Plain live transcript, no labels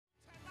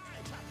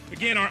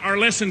Again, our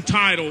lesson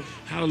title,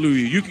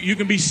 hallelujah. You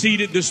can be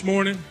seated this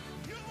morning.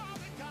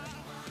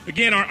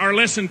 Again, our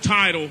lesson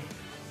title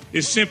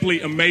is simply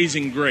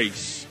Amazing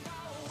Grace.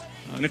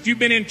 And if you've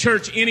been in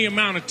church any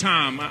amount of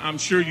time, I'm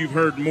sure you've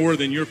heard more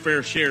than your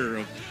fair share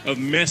of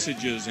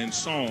messages and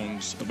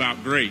songs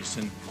about grace.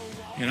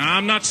 And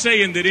I'm not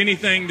saying that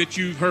anything that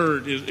you've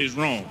heard is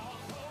wrong.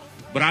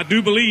 But I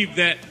do believe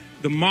that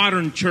the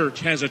modern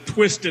church has a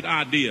twisted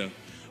idea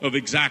of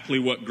exactly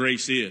what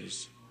grace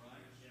is.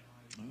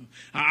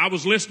 I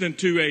was listening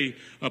to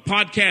a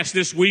podcast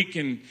this week,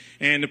 and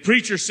the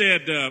preacher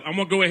said, I'm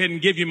going to go ahead and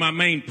give you my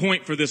main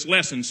point for this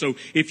lesson. So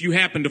if you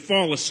happen to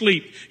fall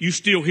asleep, you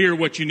still hear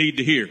what you need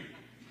to hear.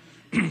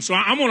 So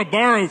I'm going to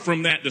borrow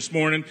from that this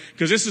morning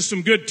because this is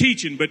some good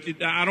teaching, but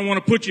I don't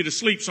want to put you to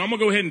sleep. So I'm going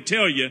to go ahead and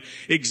tell you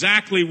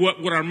exactly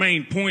what our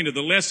main point of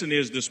the lesson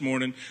is this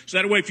morning. So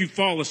that way, if you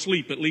fall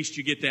asleep, at least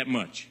you get that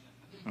much.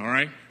 All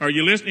right? Are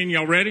you listening?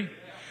 Y'all ready?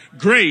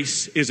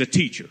 Grace is a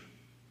teacher.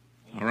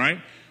 All right?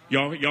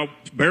 Y'all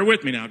bear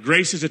with me now.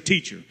 Grace is a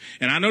teacher.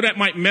 And I know that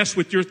might mess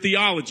with your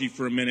theology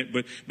for a minute,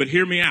 but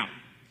hear me out.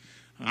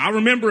 I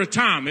remember a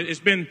time, it's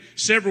been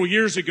several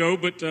years ago,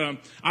 but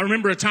I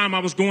remember a time I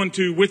was going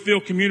to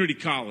Whitfield Community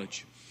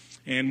College.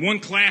 And one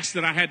class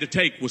that I had to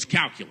take was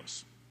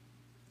calculus.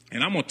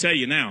 And I'm going to tell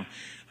you now,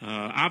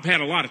 I've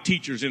had a lot of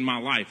teachers in my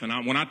life.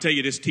 And when I tell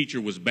you this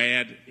teacher was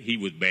bad, he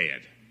was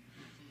bad.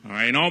 All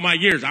right, in all my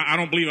years, I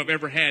don't believe I've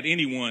ever had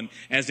anyone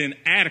as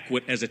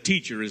inadequate as a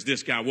teacher as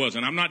this guy was.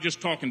 And I'm not just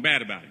talking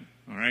bad about him,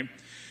 all right?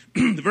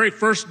 The very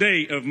first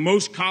day of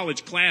most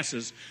college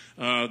classes,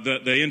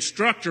 the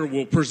instructor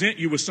will present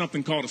you with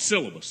something called a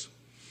syllabus.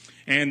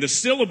 And the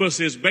syllabus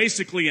is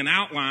basically an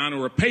outline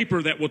or a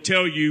paper that will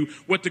tell you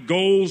what the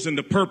goals and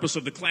the purpose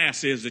of the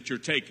class is that you're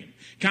taking.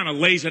 Kind of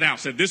lays it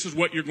out, said this is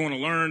what you're going to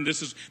learn,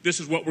 this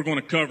is what we're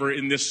going to cover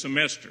in this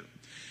semester.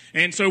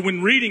 And so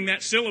when reading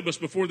that syllabus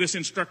before this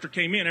instructor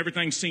came in,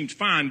 everything seemed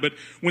fine. But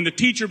when the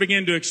teacher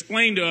began to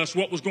explain to us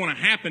what was going to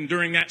happen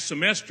during that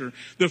semester,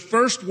 the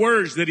first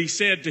words that he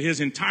said to his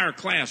entire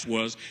class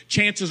was,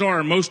 chances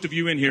are most of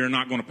you in here are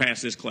not going to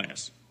pass this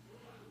class.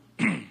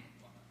 I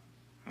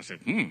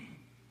said,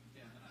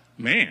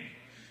 man.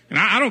 And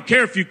I don't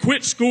care if you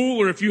quit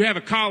school or if you have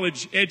a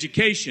college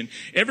education.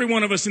 Every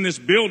one of us in this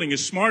building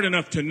is smart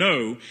enough to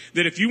know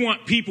that if you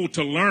want people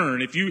to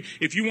learn, if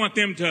you want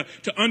them to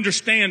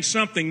understand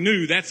something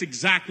new, that's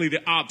exactly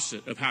the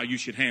opposite of how you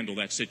should handle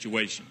that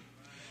situation.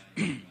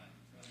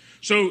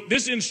 So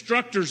this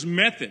instructor's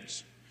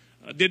methods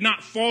did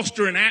not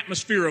foster an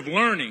atmosphere of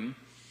learning,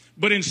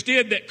 but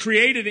instead that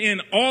created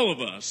in all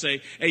of us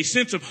a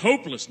sense of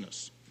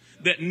hopelessness,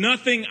 that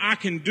nothing I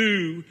can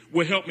do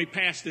will help me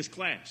pass this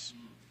class.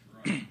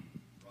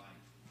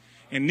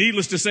 And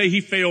needless to say, he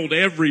failed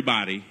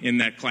everybody in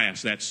that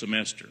class that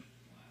semester.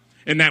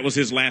 And that was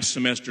his last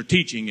semester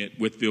teaching at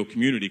Whitfield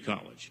Community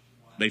College.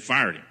 They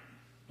fired him.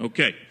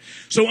 Okay.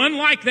 So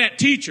unlike that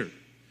teacher,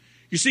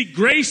 you see,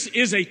 grace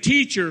is a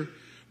teacher,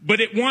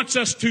 but it wants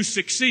us to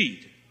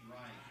succeed.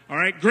 All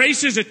right.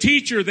 Grace is a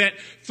teacher that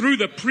through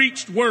the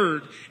preached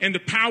word and the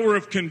power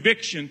of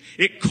conviction,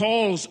 it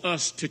calls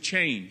us to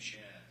change.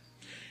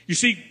 You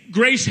see,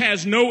 grace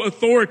has no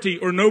authority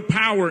or no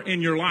power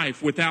in your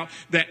life without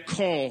that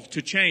call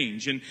to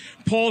change. And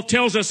Paul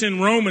tells us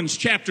in Romans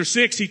chapter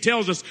 6, he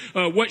tells us,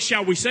 what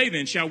shall we say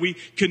then? Shall we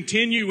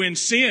continue in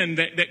sin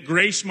that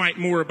grace might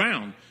more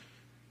abound?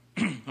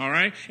 All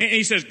right? And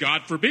he says,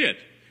 God forbid.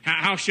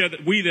 How shall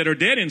we that are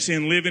dead in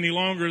sin live any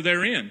longer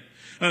therein?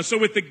 So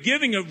with the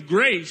giving of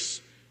grace,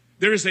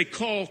 there is a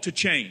call to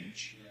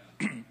change.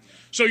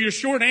 So your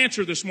short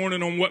answer this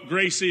morning on what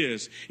grace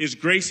is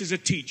grace is a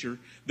teacher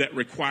that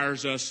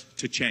requires us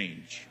to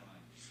change.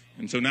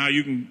 And so now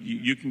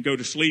you can go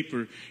to sleep,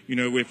 or, you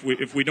know,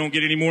 if we don't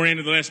get any more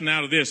into the lesson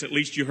out of this, at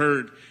least you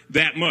heard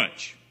that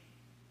much.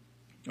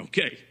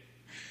 Okay.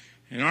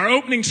 And our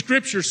opening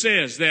scripture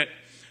says that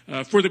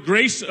for the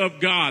grace of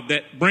God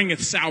that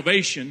bringeth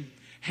salvation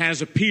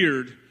has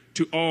appeared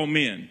to all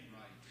men.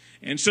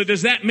 And so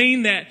does that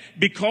mean that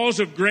because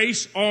of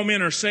grace, all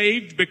men are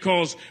saved?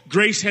 Because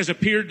grace has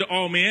appeared to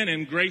all men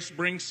and grace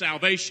brings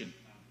salvation?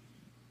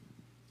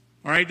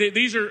 All right,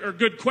 these are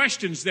good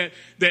questions that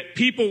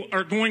people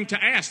are going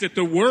to ask, that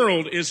the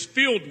world is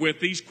filled with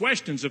these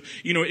questions of,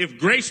 you know, if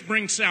grace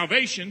brings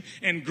salvation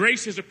and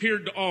grace has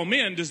appeared to all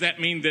men, does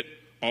that mean that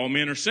all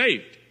men are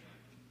saved?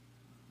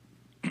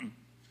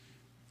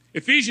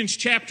 Ephesians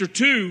chapter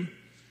 2,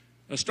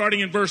 starting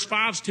in verse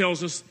 5,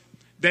 tells us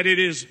that it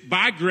is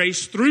by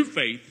grace through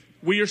faith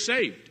we are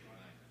saved.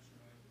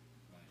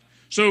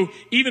 So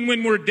even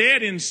when we're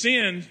dead in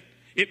sin,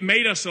 it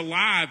made us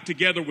alive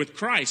together with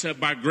Christ.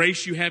 By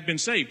grace you have been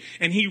saved.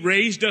 And he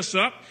raised us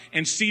up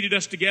and seated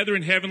us together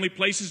in heavenly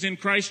places in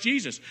Christ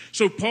Jesus.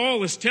 So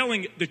Paul is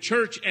telling the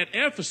church at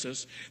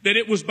Ephesus that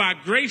it was by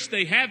grace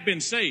they have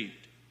been saved.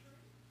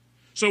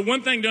 So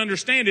one thing to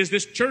understand is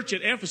this church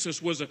at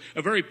Ephesus was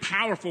a very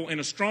powerful and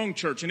a strong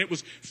church. And it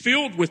was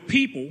filled with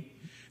people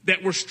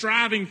that were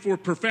striving for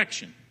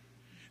perfection.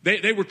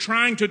 They were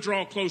trying to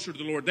draw closer to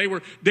the Lord.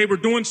 They were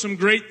doing some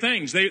great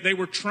things. They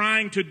were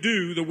trying to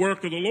do the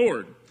work of the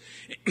Lord.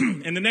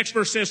 And the next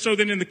verse says, so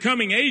that in the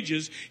coming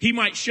ages he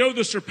might show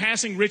the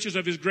surpassing riches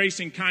of his grace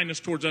and kindness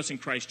towards us in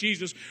Christ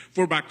Jesus.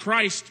 For by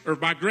Christ, or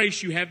by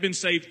grace, you have been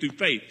saved through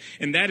faith.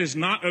 And that is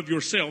not of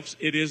yourselves,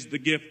 it is the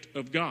gift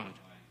of God.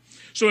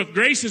 So if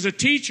grace is a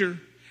teacher,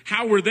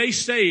 how were they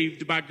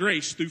saved by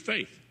grace through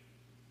faith?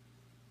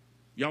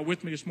 Y'all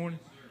with me this morning?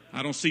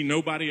 I don't see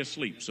nobody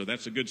asleep, so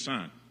that's a good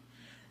sign.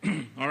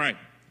 All right.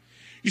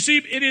 You see,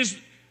 it is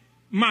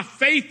my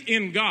faith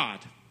in God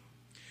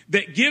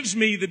that gives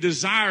me the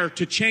desire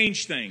to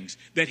change things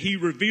that he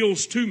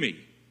reveals to me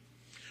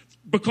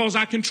because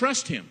I can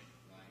trust him.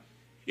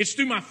 It's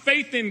through my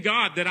faith in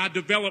God that I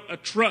develop a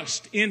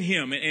trust in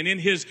him and in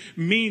his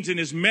means and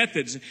his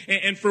methods.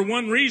 And for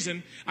one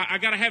reason, I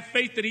got to have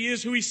faith that he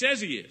is who he says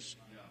he is.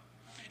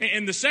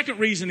 And the second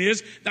reason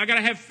is I got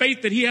to have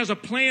faith that he has a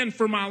plan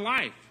for my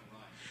life.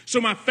 So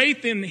my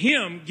faith in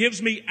him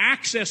gives me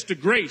access to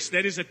grace,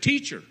 that is a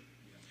teacher,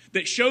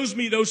 that shows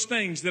me those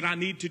things that I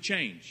need to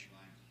change.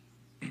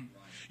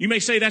 You may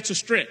say that's a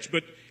stretch,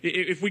 but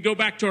if we go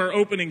back to our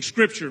opening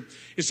scripture,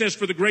 it says,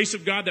 for the grace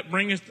of God that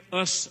bringeth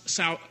us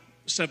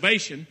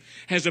salvation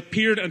has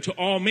appeared unto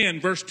all men.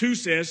 Verse 2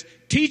 says,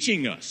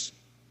 teaching us.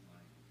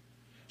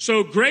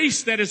 So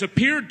grace that has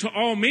appeared to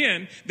all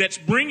men, that's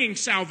bringing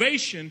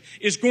salvation,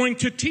 is going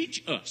to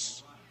teach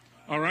us.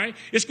 All right?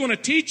 It's going to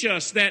teach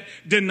us that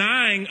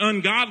denying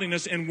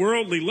ungodliness and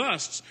worldly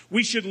lusts,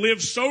 we should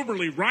live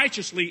soberly,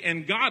 righteously,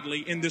 and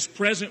godly in this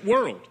present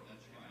world.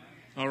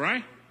 All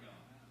right?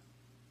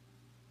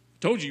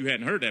 Told you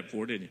hadn't heard that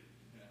before, didn't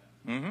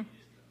you?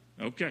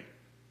 Okay.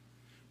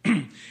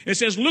 It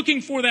says,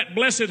 looking for that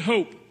blessed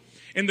hope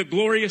and the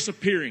glorious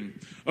appearing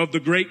of the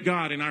great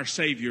God and our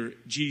Savior,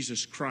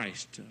 Jesus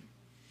Christ.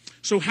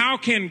 So how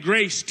can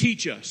grace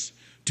teach us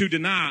to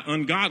deny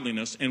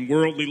ungodliness and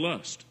worldly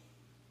lust?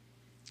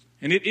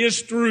 And it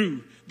is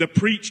through the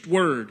preached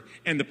word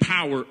and the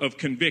power of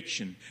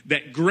conviction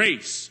that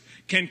grace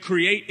can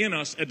create in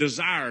us a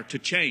desire to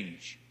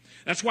change.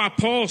 That's why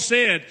Paul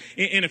said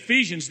in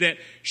Ephesians that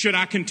should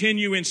I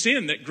continue in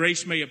sin that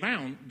grace may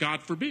abound,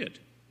 God forbid.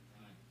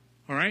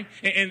 All right?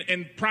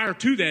 And prior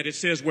to that, it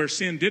says where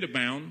sin did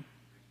abound,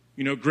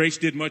 grace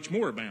did much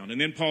more abound. And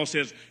then Paul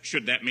says,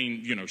 should that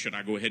mean, should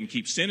I go ahead and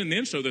keep sinning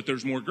then so that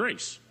there's more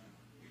grace?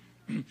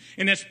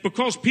 And that's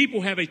because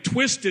people have a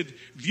twisted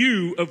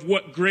view of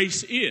what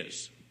grace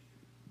is.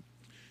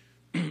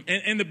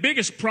 And the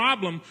biggest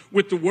problem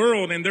with the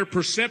world and their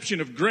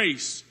perception of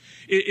grace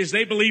is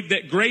they believe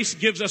that grace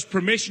gives us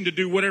permission to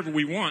do whatever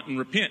we want and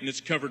repent, and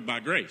it's covered by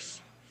grace.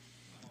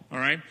 All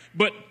right?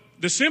 But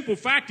the simple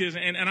fact is,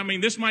 and I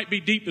mean, this might be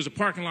deep as a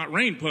parking lot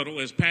rain puddle,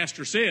 as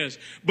Pastor says,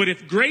 but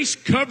if grace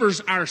covers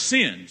our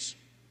sins,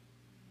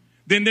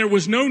 then there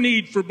was no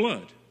need for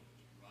blood.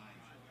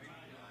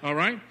 All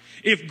right?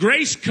 If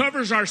grace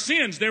covers our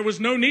sins, there was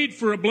no need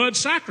for a blood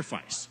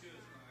sacrifice.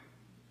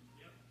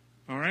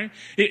 All right?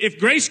 If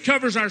grace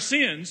covers our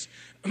sins,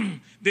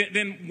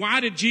 then why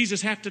did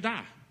Jesus have to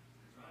die?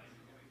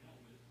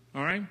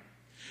 All right?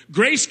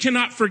 Grace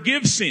cannot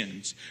forgive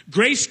sins.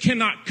 Grace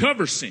cannot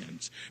cover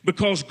sins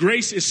because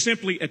grace is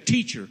simply a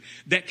teacher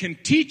that can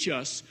teach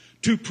us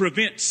to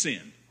prevent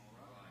sin.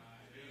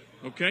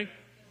 Okay?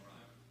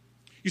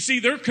 You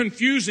see, they're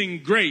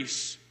confusing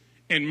grace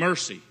and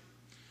mercy.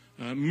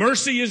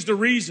 Mercy is the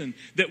reason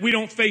that we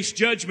don't face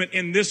judgment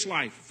in this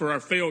life for our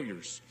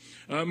failures.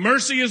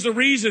 Mercy is the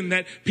reason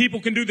that people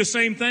can do the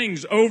same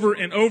things over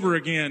and over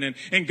again,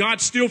 and God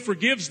still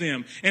forgives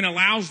them and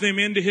allows them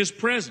into his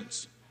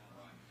presence.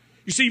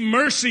 You see,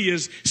 mercy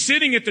is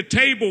sitting at the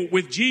table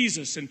with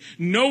Jesus and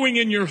knowing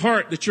in your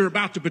heart that you're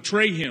about to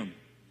betray him.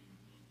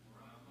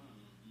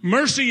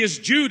 Mercy is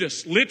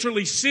Judas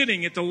literally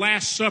sitting at the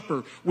Last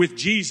Supper with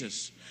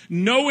Jesus,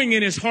 knowing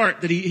in his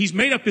heart that he's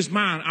made up his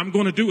mind, I'm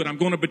going to do it, I'm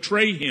going to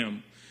betray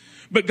him.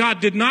 But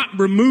God did not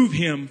remove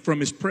him from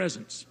his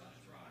presence.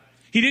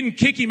 He didn't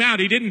kick him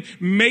out. He didn't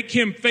make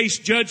him face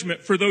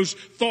judgment for those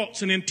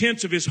thoughts and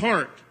intents of his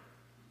heart.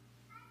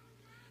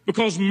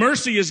 Because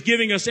mercy is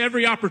giving us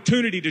every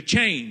opportunity to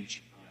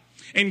change.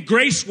 And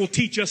grace will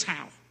teach us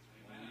how.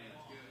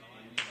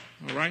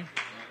 All right?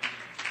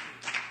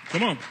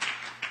 Come on.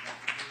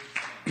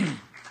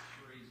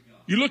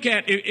 You look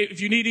at,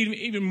 if you need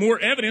even more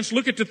evidence,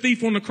 look at the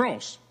thief on the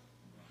cross.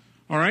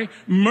 All right?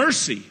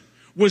 Mercy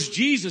was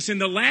Jesus in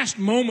the last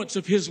moments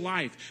of his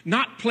life,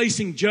 not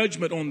placing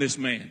judgment on this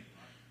man,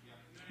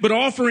 but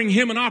offering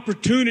him an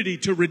opportunity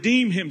to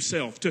redeem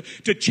himself,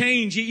 to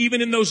change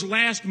even in those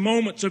last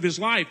moments of his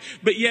life.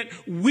 But yet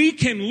we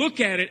can look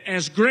at it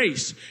as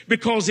grace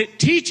because it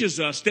teaches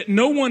us that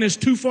no one is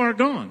too far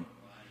gone.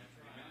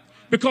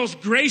 Because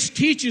grace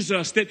teaches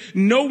us that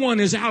no one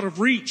is out of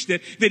reach,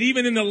 that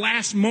even in the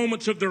last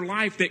moments of their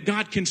life that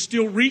God can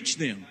still reach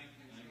them.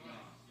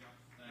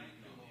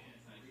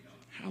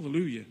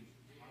 Hallelujah.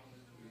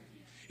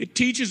 It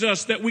teaches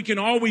us that we can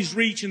always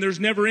reach and there's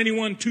never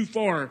anyone too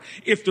far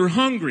if they're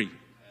hungry.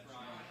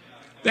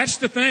 That's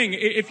the thing.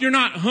 If you're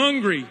not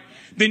hungry,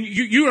 then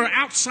you are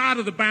outside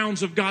of the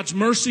bounds of God's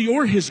mercy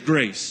or His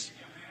grace.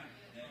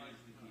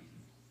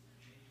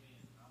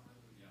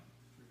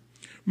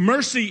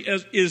 Mercy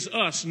is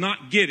us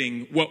not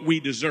getting what we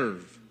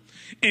deserve.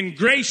 And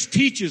grace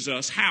teaches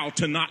us how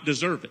to not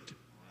deserve it.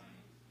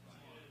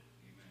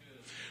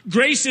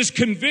 Grace is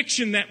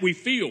conviction that we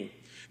feel,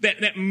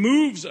 that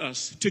moves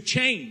us to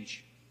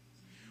change.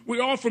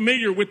 We're all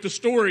familiar with the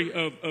story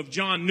of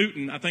John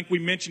Newton. I think we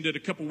mentioned it a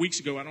couple weeks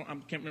ago. I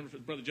can't remember if it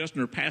was Brother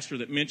Justin or Pastor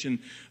that mentioned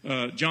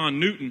John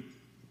Newton.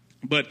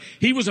 But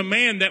he was a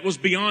man that was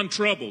beyond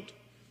troubled.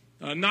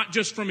 Not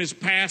just from his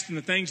past and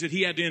the things that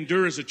he had to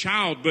endure as a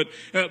child, but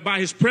by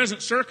his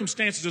present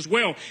circumstances as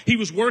well. He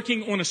was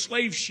working on a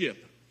slave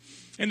ship.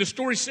 And the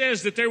story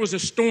says that there was a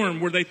storm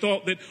where they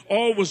thought that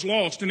all was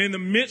lost. And in the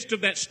midst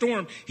of that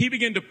storm, he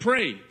began to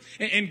pray.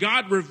 And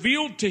God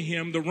revealed to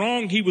him the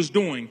wrong he was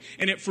doing.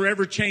 And it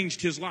forever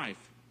changed his life.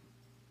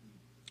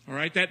 All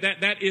right,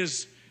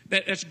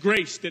 that's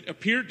grace that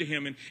appeared to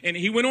him. And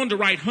he went on to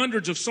write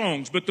hundreds of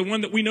songs. But the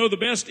one that we know the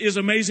best is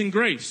Amazing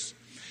Grace.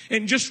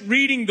 And just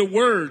reading the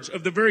words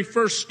of the very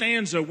first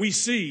stanza, we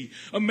see,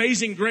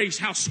 amazing grace,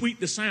 how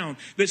sweet the sound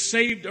that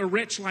saved a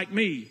wretch like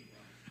me.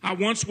 I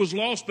once was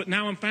lost, but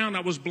now I'm found. I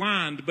was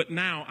blind, but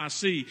now I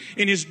see.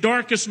 In his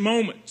darkest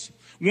moments,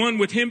 one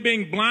with him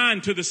being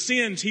blind to the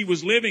sins he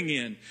was living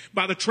in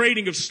by the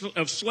trading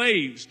of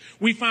slaves,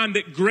 we find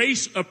that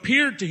grace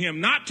appeared to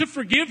him, not to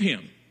forgive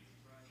him.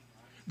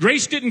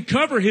 Grace didn't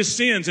cover his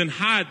sins and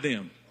hide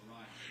them.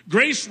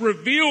 Grace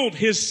revealed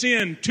his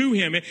sin to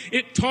him.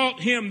 It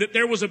taught him that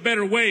there was a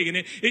better way, and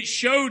it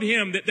showed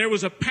him that there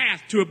was a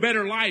path to a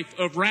better life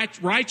of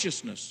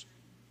righteousness.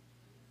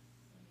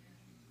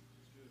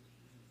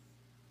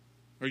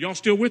 Are y'all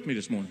still with me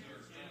this morning?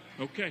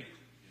 Okay.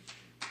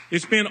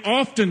 It's been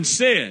often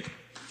said,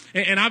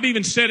 and I've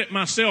even said it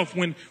myself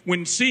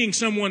when seeing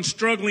someone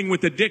struggling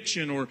with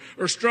addiction or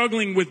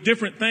struggling with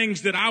different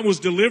things that I was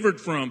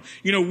delivered from.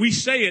 You know, we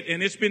say it,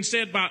 and it's been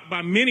said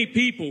by many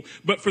people,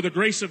 but for the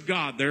grace of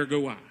God, there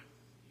go I.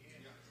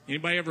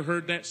 Anybody ever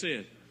heard that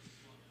said?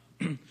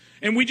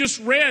 And we just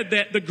read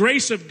that the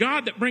grace of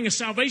God that bringeth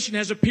salvation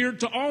has appeared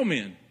to all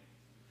men.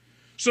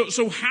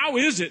 So how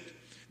is it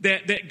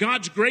that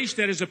God's grace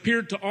that has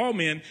appeared to all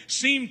men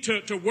seemed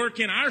to work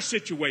in our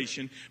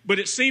situation, but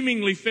it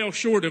seemingly fell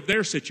short of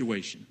their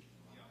situation?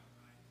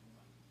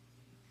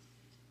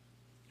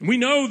 And we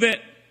know that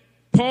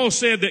Paul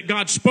said that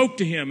God spoke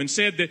to him and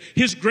said that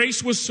his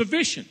grace was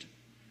sufficient.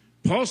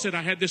 Paul said,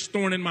 I had this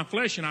thorn in my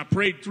flesh, and I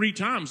prayed 3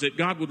 times that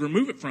God would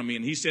remove it from me.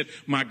 And he said,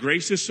 my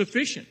grace is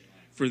sufficient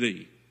for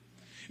thee.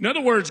 In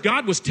other words,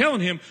 God was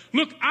telling him,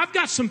 look, I've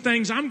got some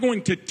things I'm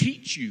going to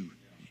teach you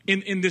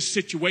in this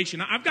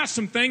situation. I've got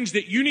some things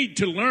that you need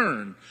to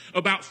learn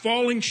about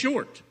falling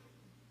short.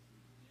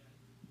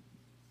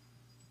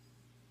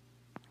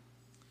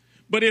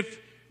 But if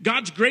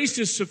God's grace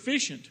is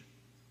sufficient,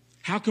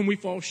 how can we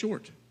fall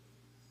short?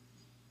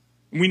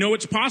 We know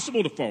it's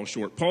possible to fall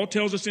short. Paul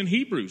tells us in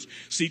Hebrews,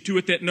 see to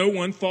it that no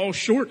one falls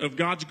short of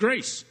God's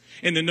grace.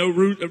 And then no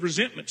root of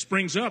resentment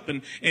springs up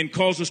and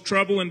causes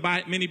trouble, and by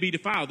it many be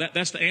defiled.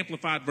 That's the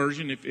Amplified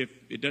version if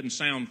it doesn't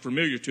sound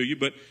familiar to you,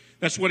 but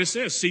that's what it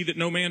says. See that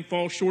no man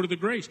falls short of the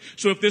grace.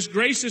 So if this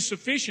grace is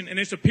sufficient and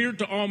it's appeared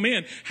to all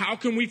men, how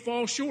can we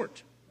fall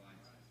short?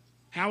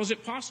 How is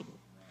it possible?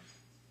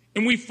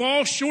 And we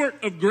fall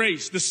short of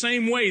grace the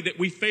same way that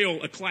we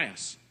fail a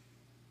class.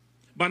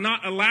 By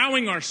not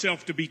allowing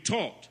ourselves to be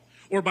taught,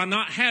 or by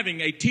not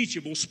having a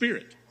teachable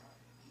spirit.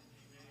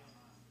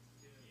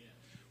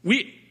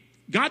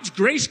 God's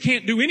grace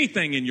can't do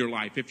anything in your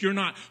life if you're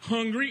not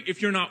hungry,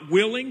 if you're not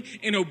willing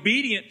and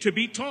obedient to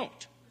be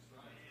taught.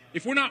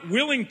 If we're not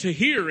willing to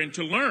hear and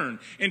to learn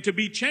and to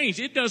be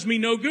changed, it does me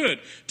no good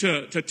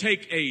to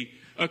take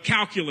a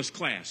calculus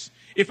class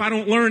if I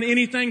don't learn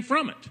anything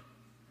from it.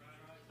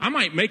 I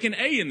might make an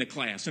A in the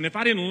class, and if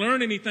I didn't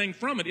learn anything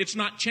from it, it's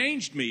not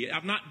changed me.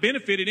 I've not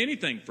benefited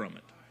anything from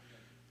it.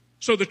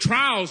 So the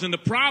trials and the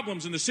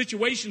problems and the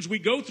situations we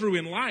go through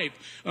in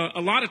life,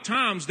 a lot of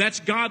times that's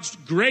God's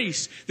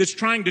grace that's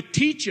trying to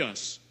teach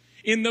us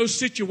in those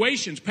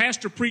situations.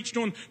 Pastor preached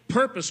on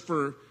purpose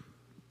for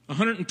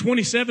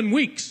 127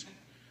 weeks.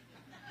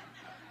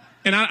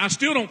 And I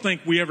still don't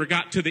think we ever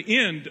got to the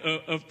end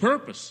of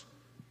purpose.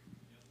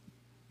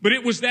 But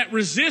it was that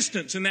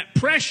resistance and that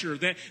pressure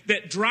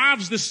that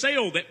drives the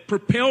sail, that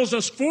propels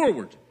us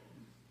forward.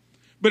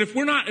 But if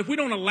we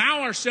don't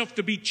allow ourselves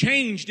to be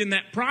changed in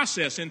that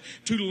process and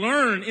to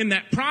learn in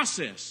that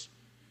process,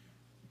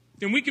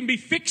 then we can be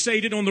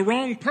fixated on the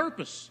wrong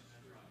purpose.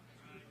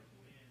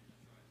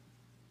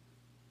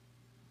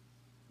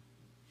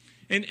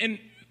 And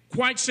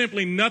quite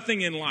simply,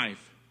 nothing in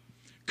life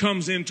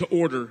comes into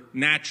order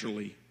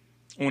naturally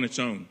on its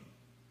own.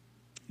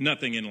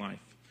 Nothing in life.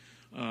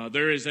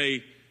 There is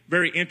a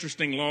very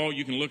interesting law.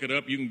 You can look it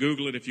up. You can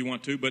Google it if you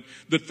want to. But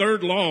the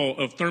third law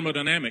of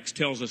thermodynamics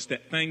tells us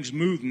that things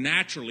move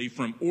naturally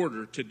from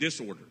order to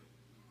disorder.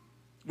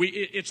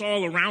 It's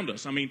all around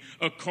us. I mean,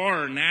 a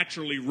car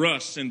naturally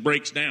rusts and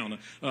breaks down.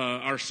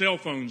 Our cell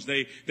phones,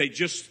 they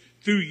just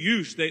through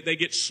use, they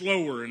get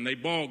slower and they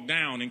bog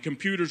down, and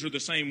computers are the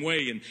same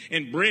way,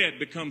 and bread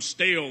becomes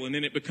stale and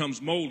then it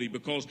becomes moldy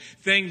because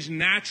things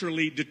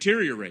naturally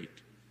deteriorate.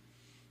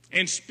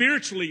 And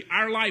spiritually,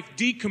 our life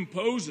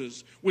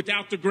decomposes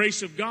without the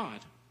grace of God.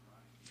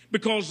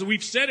 Because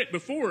we've said it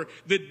before,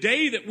 the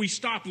day that we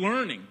stop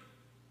learning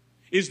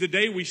is the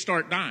day we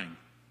start dying.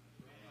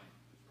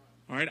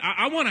 All right,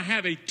 I want to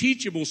have a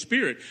teachable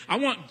spirit. I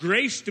want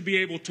grace to be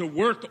able to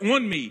work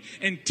on me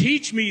and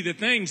teach me the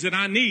things that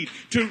I need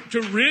to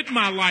rid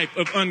my life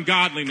of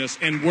ungodliness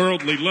and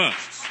worldly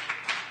lusts.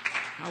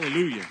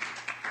 Hallelujah.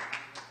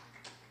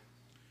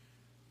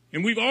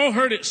 And we've all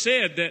heard it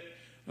said that,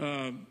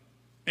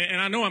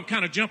 and I know I'm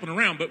kind of jumping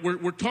around, but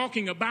we're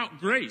talking about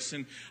grace.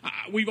 And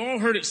we've all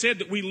heard it said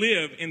that we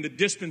live in the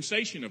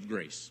dispensation of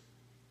grace.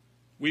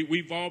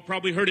 We've all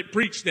probably heard it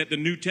preached that the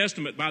New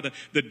Testament, by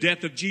the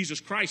death of Jesus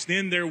Christ,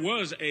 then there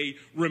was a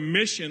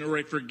remission or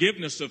a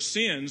forgiveness of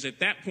sins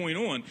at that point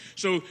on.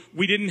 So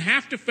we didn't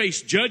have to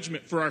face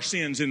judgment for our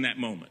sins in that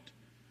moment.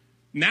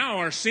 Now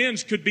our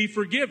sins could be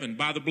forgiven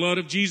by the blood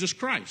of Jesus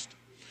Christ.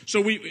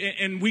 So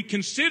we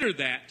consider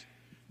that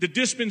the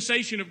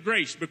dispensation of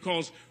grace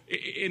because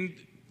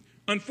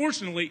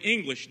unfortunately,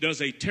 English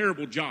does a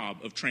terrible job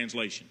of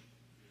translation.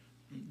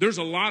 There's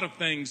a lot of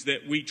things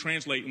that we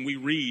translate and we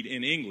read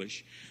in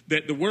English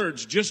that the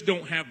words just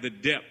don't have the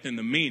depth and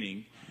the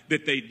meaning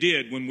that they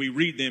did when we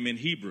read them in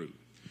Hebrew.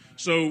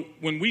 So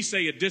when we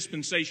say a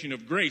dispensation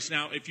of grace,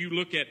 now if you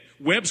look at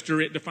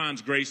Webster, it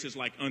defines grace as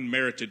like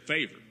unmerited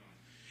favor.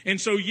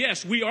 And so,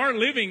 yes, we are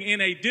living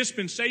in a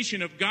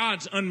dispensation of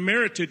God's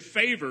unmerited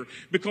favor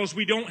because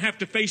we don't have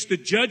to face the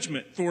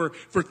judgment for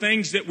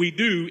things that we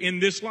do in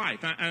this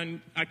life.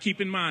 I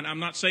keep in mind, I'm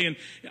not saying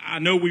I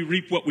know we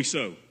reap what we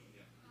sow.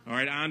 All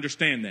right, I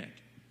understand that.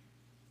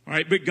 All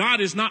right, but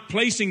God is not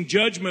placing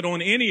judgment on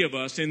any of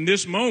us in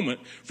this moment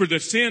for the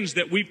sins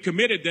that we've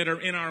committed that are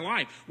in our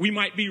life. We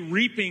might be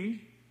reaping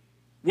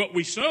what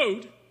we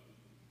sowed,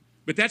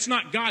 but that's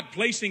not God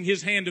placing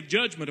his hand of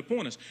judgment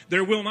upon us.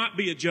 There will not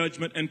be a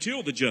judgment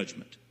until the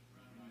judgment.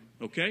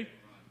 Okay?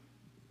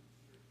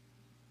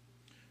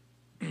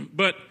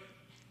 But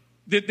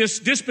this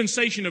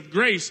dispensation of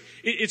grace,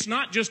 it's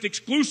not just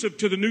exclusive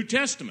to the New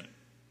Testament.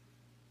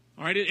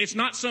 All right, it's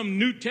not some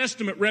New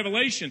Testament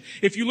revelation.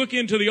 If you look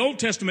into the Old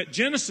Testament,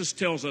 Genesis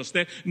tells us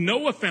that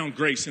Noah found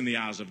grace in the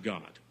eyes of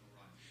God.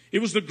 It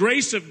was the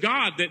grace of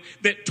God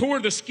that tore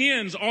the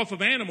skins off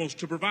of animals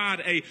to provide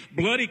a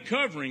bloody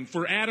covering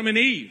for Adam and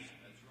Eve.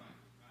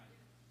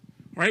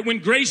 All right, when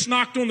grace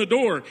knocked on the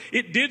door,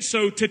 it did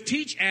so to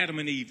teach Adam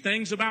and Eve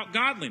things about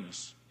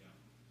godliness.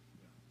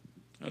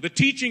 The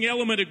teaching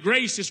element of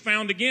grace is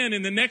found again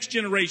in the next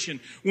generation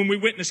when we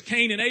witness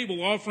Cain and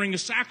Abel offering a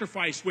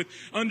sacrifice with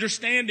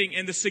understanding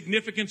and the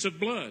significance of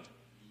blood.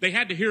 They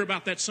had to hear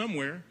about that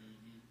somewhere.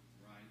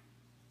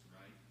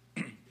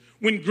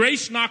 When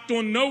grace knocked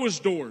on Noah's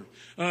door,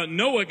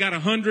 Noah got a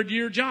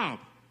 100-year job.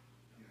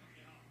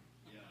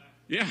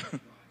 Yeah,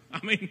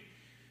 I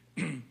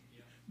mean,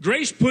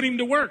 grace put him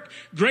to work.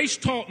 Grace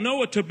taught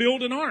Noah to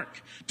build an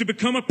ark, to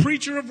become a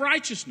preacher of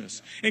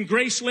righteousness. And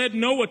grace led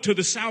Noah to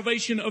the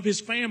salvation of his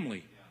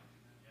family.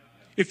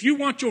 If you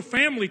want your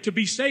family to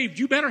be saved,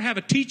 you better have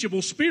a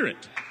teachable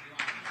spirit.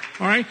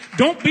 All right?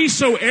 Don't be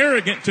so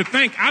arrogant to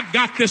think, I've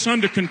got this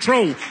under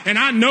control and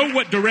I know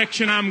what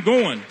direction I'm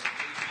going.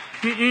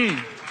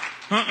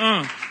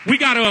 We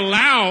got to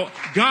allow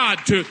God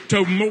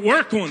to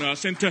work on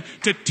us and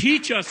to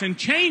teach us and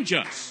change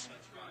us.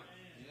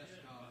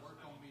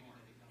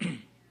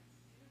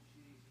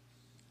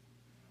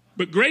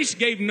 But grace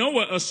gave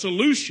Noah a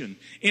solution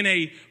in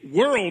a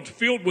world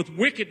filled with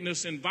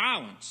wickedness and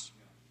violence.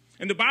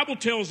 And the Bible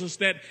tells us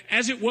that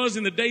as it was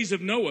in the days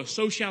of Noah,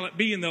 so shall it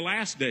be in the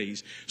last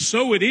days.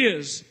 So it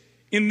is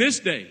in this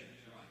day.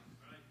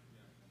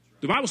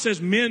 The Bible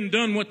says men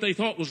done what they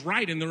thought was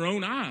right in their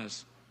own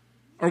eyes.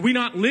 Are we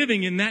not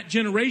living in that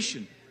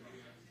generation?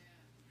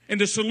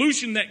 And the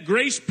solution that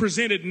grace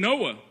presented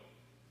Noah,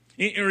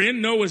 or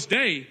in Noah's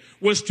day,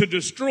 was to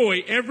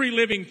destroy every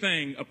living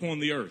thing upon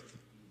the earth,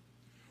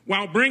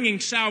 while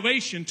bringing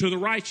salvation to the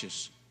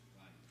righteous.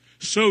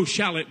 So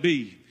shall it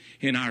be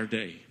in our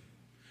day.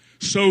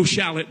 So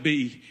shall it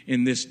be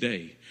in this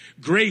day.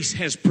 Grace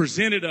has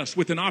presented us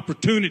with an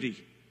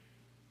opportunity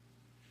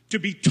to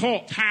be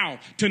taught how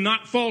to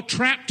not fall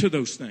trap to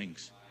those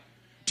things,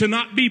 to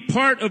not be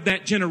part of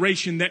that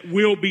generation that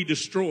will be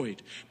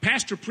destroyed.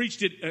 Pastor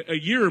preached it a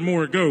year or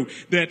more ago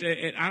that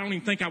I don't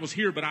even think I was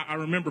here, but I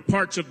remember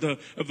parts of the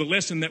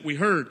lesson that we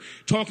heard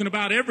talking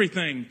about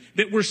everything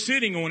that we're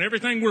sitting on,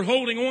 everything we're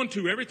holding on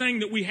to, everything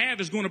that we have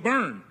is going to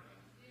burn.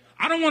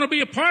 I don't want to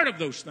be a part of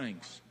those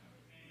things.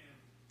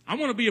 I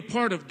want to be a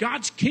part of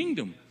God's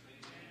kingdom.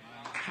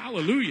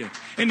 Hallelujah.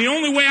 And the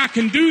only way I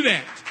can do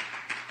that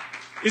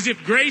is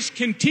if grace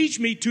can teach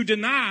me to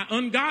deny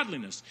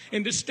ungodliness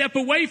and to step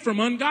away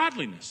from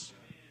ungodliness.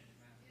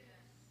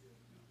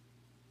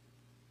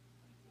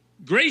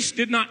 Grace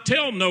did not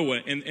tell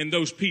Noah and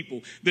those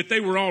people that they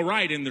were all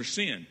right in their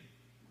sin.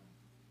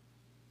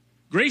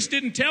 Grace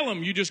didn't tell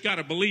them you just got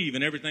to believe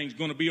and everything's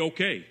going to be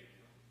okay.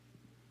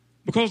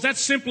 because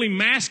that's simply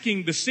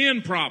masking the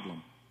sin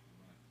problem.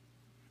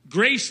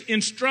 Grace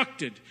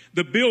instructed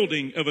the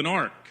building of an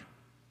ark,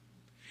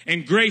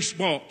 and grace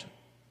brought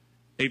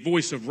a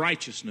voice of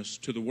righteousness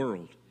to the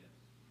world.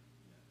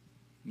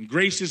 And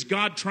grace is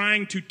God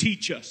trying to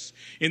teach us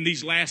in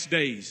these last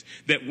days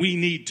that we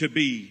need to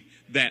be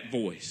that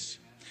voice.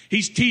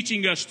 He's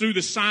teaching us through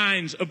the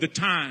signs of the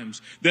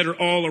times that are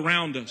all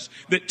around us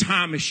that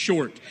time is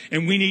short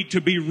and we need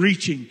to be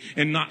reaching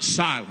and not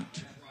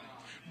silent.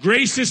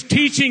 Grace is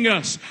teaching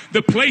us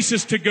the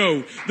places to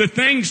go, the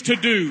things to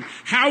do,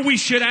 how we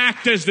should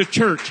act as the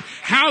church,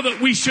 how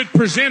that we should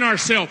present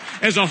ourselves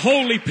as a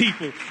holy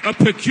people, a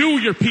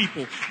peculiar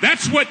people.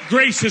 That's what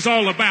grace is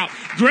all about.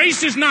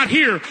 Grace is not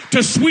here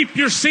to sweep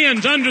your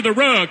sins under the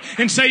rug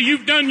and say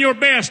you've done your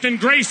best and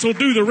grace will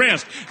do the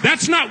rest.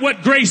 That's not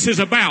what grace is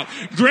about.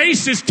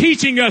 Grace is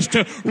teaching us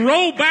to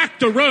roll back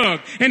the rug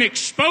and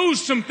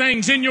expose some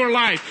things in your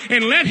life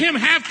and let Him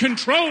have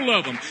control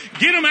of them.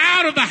 Get them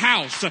out of the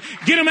house.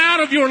 Get them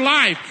out of your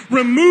life.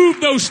 Remove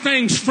those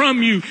things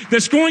from you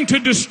that's going to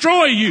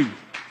destroy you.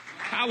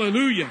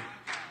 Hallelujah.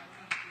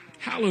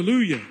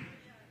 Hallelujah.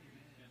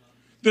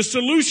 The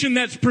solution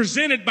that's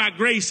presented by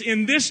grace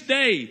in this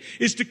day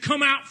is to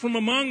come out from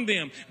among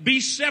them, be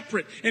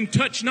separate, and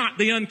touch not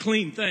the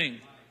unclean thing.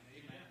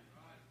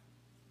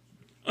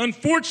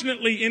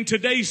 Unfortunately, in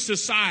today's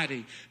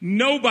society,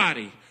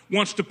 nobody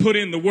wants to put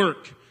in the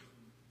work.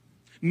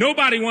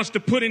 Nobody wants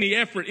to put any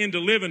effort into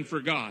living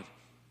for God.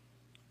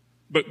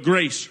 But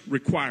grace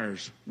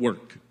requires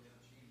work.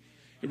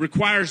 It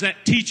requires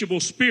that teachable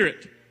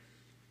spirit.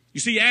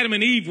 You see, Adam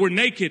and Eve were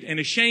naked and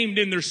ashamed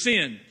in their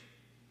sin.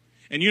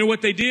 And you know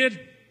what they did?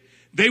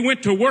 They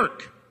went to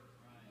work.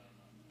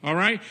 All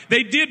right?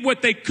 They did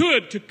what they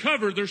could to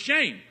cover their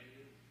shame.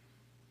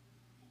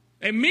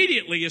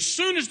 Immediately, as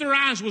soon as their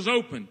eyes was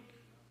open,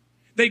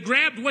 they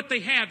grabbed what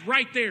they had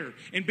right there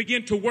and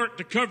began to work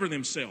to cover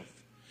themselves.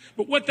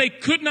 But what they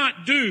could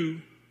not do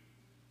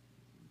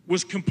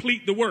was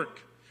complete the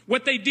work.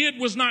 What they did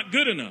was not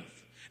good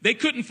enough. They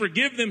couldn't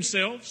forgive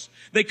themselves.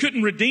 They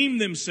couldn't redeem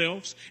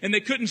themselves. And they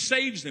couldn't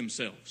save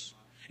themselves.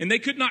 And they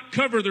could not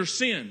cover their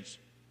sins.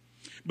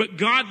 But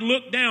God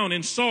looked down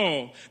and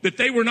saw that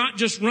they were not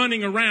just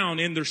running around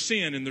in their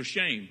sin and their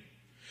shame.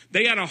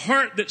 They had a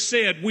heart that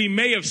said, we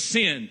may have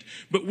sinned,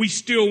 but we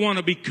still want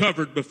to be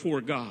covered before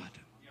God.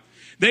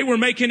 They were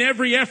making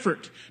every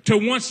effort to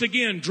once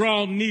again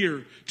draw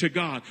near to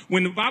God.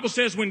 When the Bible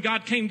says when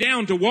God came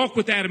down to walk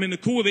with Adam in the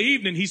cool of the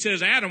evening, He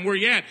says, Adam, where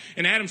you at?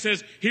 And Adam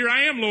says, here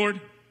I am,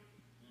 Lord.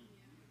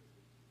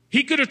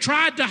 He could have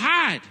tried to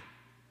hide.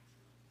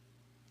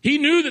 He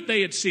knew that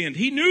they had sinned.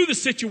 He knew the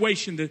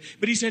situation,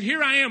 but He said,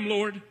 here I am,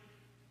 Lord.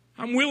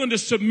 I'm willing to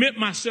submit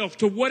myself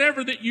to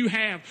whatever that you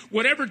have,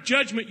 whatever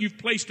judgment you've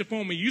placed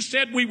upon me. You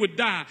said we would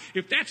die.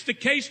 If that's the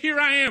case, here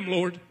I am,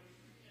 Lord.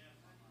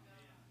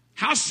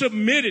 How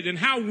submitted and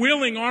how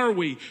willing are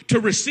we to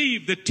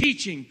receive the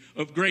teaching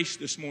of grace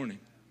this morning?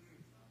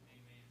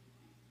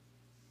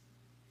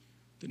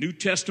 The New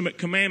Testament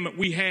commandment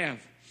we have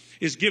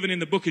is given in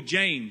the book of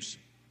James.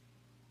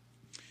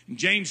 And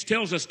James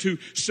tells us to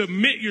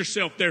submit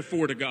yourself,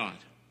 therefore, to God.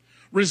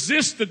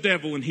 Resist the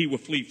devil and he will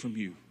flee from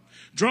you.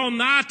 Draw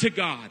nigh to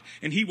God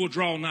and He will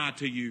draw nigh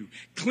to you.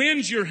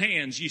 Cleanse your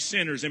hands, ye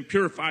sinners, and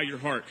purify your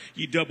heart,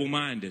 ye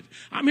double-minded.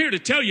 I'm here to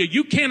tell you,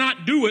 you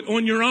cannot do it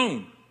on your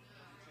own.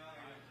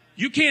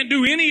 You can't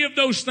do any of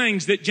those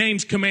things that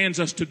James commands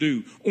us to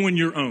do on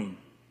your own.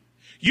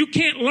 You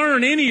can't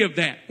learn any of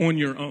that on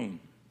your own.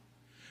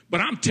 But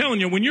I'm telling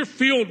you, when you're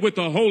filled with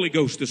the Holy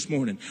Ghost this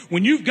morning,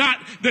 when you've got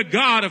the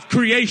God of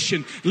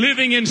creation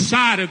living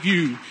inside of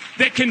you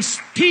that can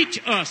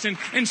teach us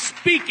and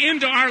speak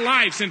into our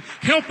lives and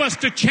help us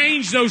to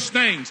change those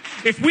things.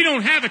 If we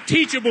don't have a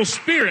teachable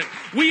spirit,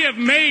 we have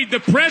made the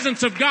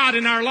presence of God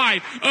in our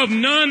life of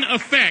none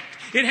effect.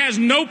 It has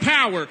no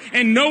power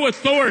and no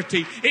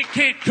authority. It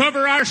can't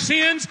cover our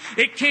sins.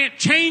 It can't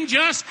change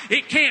us.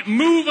 It can't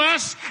move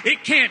us.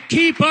 It can't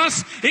keep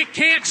us. It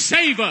can't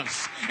save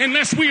us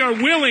unless we are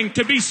willing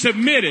to be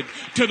submitted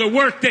to the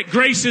work that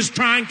grace is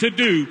trying to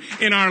do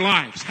in our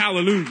lives.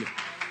 Hallelujah.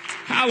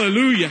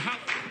 Hallelujah.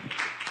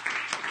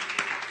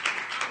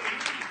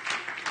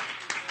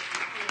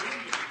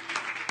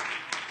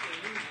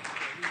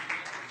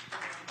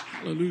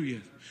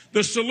 Hallelujah.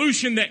 The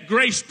solution that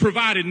grace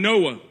provided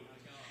Noah,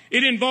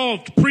 it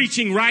involved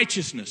preaching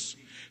righteousness,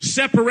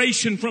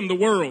 separation from the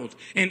world,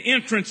 and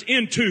entrance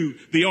into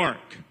the ark.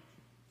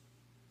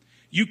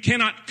 You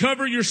cannot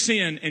cover your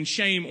sin and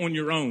shame on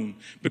your own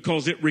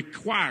because it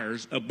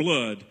requires a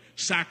blood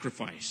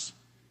sacrifice.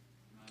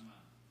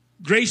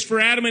 Grace for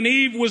Adam and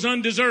Eve was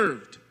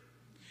undeserved.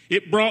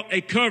 It brought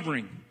a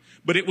covering,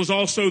 but it was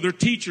also their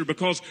teacher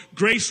because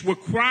grace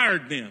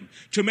required them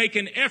to make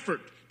an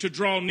effort to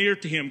draw near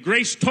to Him.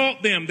 Grace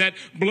taught them that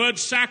blood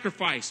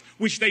sacrifice,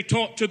 which they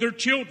taught to their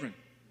children.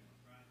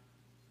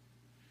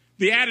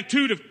 The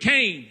attitude of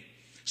Cain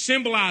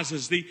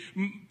symbolizes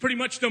pretty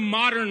much the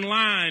modern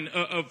line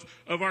of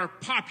our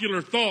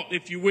popular thought,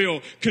 if you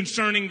will,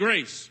 concerning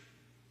grace.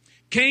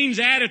 Cain's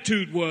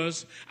attitude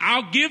was,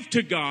 I'll give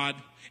to God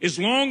as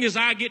long as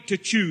I get to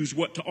choose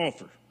what to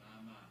offer.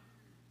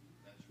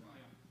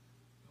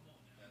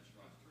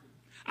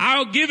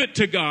 I'll give it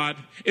to God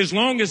as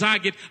long as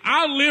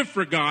I'll live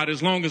for God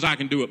as long as I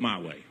can do it my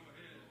way.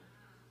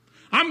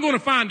 I'm going to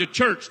find a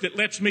church that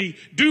lets me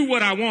do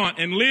what I want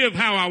and live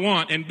how I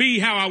want and be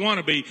how I want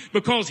to be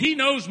because He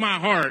knows my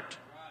heart.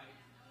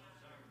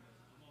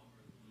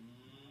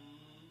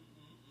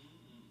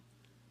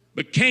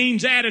 But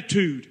Cain's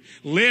attitude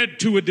led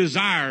to a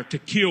desire to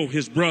kill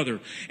his brother.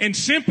 And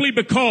simply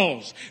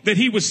because that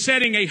he was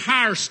setting a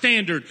higher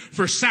standard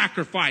for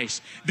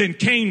sacrifice than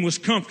Cain was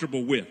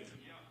comfortable with.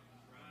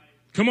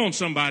 Come on,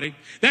 somebody.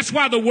 That's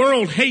why the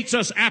world hates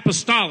us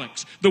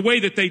apostolics the way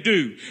that they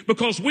do.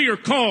 Because we are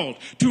called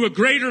to a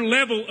greater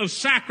level of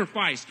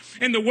sacrifice.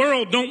 And the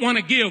world don't want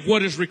to give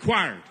what is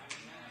required.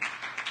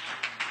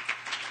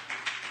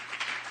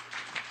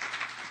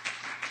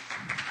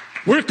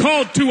 We're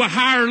called to a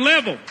higher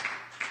level.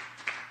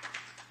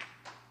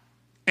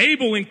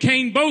 Abel and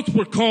Cain both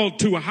were called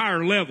to a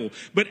higher level.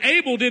 But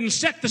Abel didn't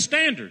set the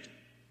standard.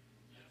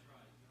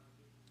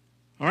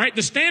 All right,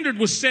 the standard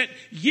was set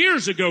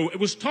years ago. It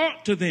was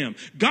taught to them.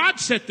 God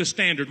set the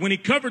standard when He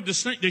covered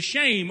the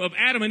shame of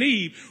Adam and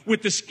Eve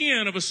with the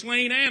skin of a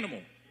slain animal.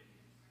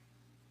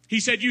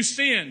 He said, you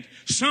sinned.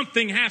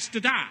 Something has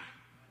to die.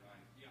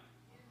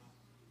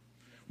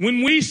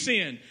 When we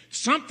sin,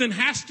 something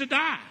has to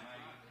die.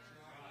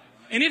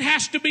 And it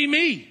has to be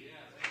me.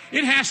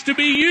 It has to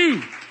be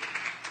you.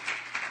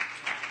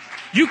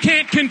 You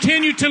can't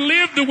continue to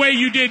live the way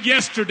you did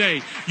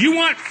yesterday. You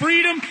want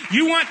freedom?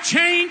 You want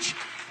change?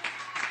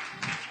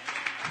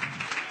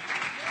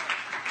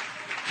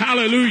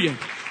 Hallelujah.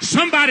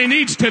 Somebody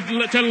needs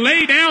to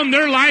lay down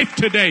their life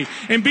today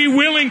and be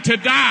willing to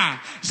die.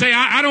 Say,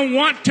 I don't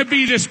want to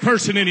be this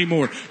person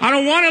anymore. I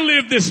don't want to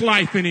live this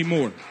life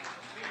anymore.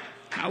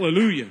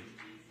 Hallelujah.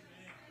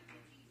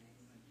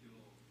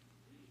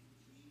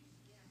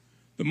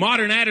 The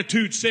modern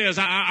attitude says,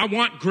 I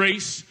want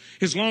grace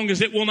as long as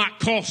it will not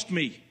cost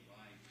me.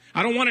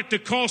 I don't want it to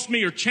cost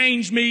me or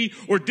change me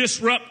or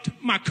disrupt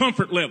my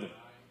comfort level.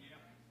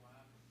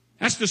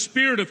 That's the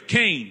spirit of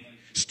Cain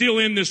still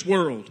in this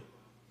world.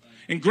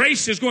 And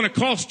grace is going to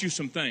cost you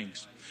some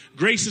things.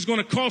 Grace is going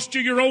to cost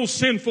you your old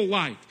sinful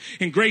life.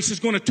 And grace is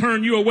going to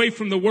turn you away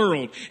from the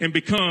world and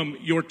become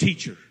your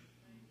teacher.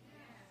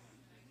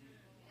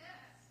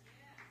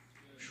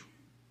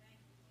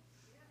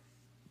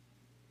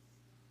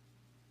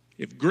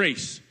 If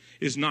grace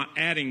is not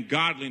adding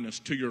godliness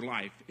to your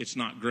life, it's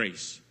not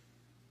grace.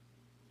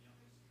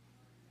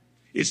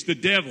 It's the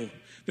devil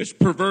that's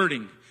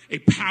perverting a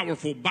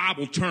powerful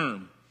Bible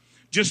term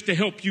just to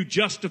help you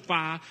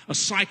justify a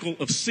cycle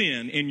of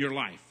sin in your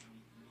life.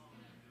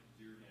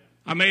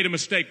 I made a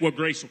mistake. Well,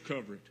 grace will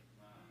cover it.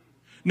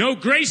 No,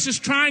 grace is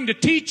trying to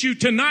teach you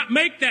to not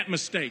make that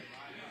mistake.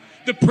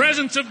 The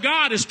presence of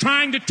God is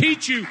trying to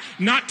teach you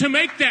not to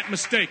make that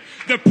mistake.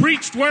 The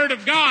preached word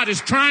of God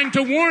is trying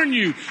to warn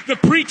you. The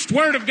preached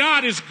word of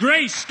God is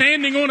grace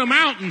standing on a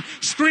mountain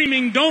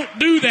screaming, don't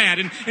do that,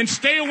 and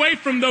stay away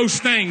from those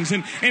things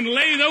and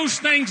lay those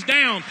things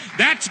down.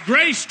 That's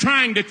grace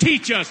trying to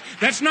teach us.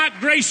 That's not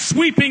grace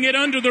sweeping it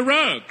under the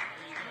rug.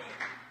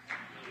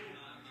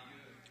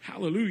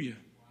 Hallelujah.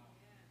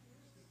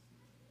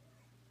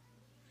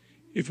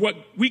 If what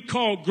we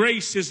call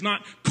grace is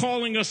not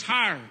calling us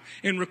higher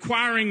and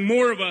requiring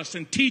more of us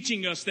and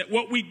teaching us that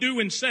what we do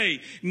and say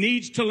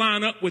needs to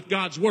line up with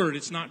God's word,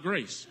 it's not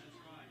grace.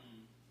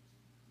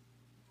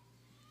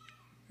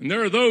 And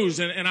there are those,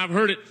 and I've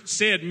heard it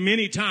said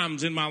many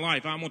times in my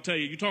life. I'm going to tell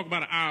you, you talk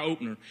about an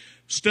eye-opener.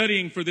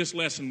 Studying for this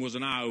lesson was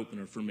an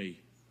eye-opener for me.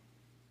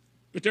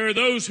 But there are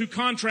those who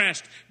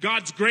contrast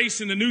God's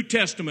grace in the New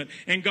Testament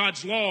and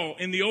God's law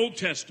in the Old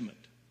Testament.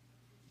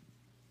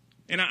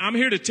 And I'm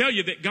here to tell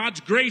you that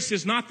God's grace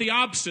is not the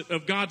opposite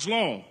of God's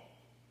law.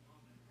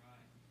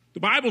 The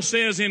Bible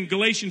says in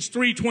Galatians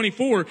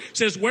 3:24,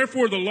 says,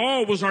 wherefore the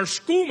law was our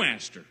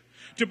schoolmaster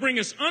to bring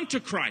us unto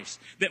Christ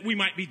that we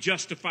might be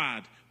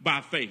justified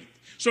by faith.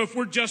 So if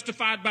we're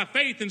justified by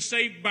faith and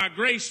saved by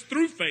grace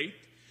through faith,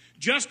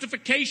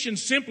 justification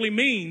simply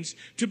means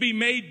to be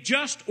made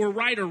just or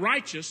right or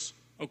righteous.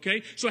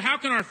 Okay? So how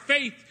can our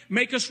faith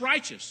make us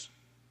righteous?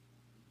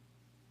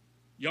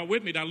 Y'all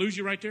with me? Did I lose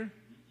you right there?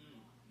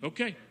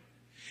 Okay.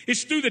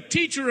 It's through the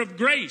teacher of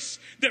grace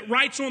that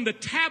writes on the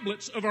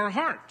tablets of our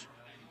heart.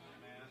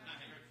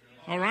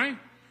 All right?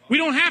 We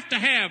don't have to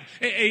have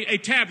a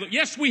tablet.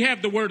 Yes, we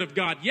have the Word of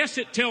God. Yes,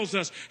 it tells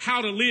us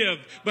how to live.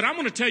 But I'm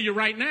going to tell you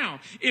right now,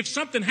 if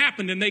something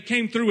happened and they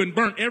came through and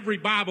burnt every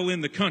Bible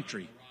in the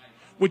country,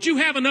 would you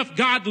have enough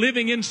God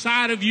living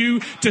inside of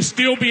you to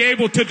still be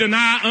able to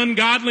deny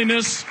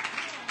ungodliness?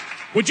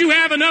 Would you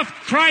have enough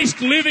Christ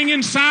living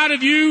inside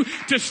of you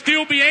to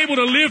still be able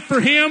to live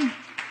for Him?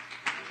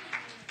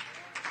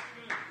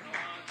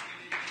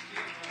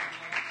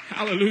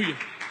 Hallelujah.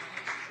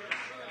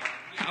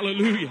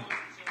 Hallelujah.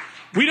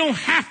 We don't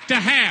have to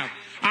have.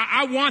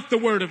 I want the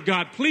Word of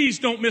God. Please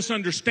don't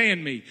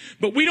misunderstand me.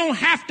 But we don't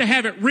have to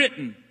have it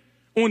written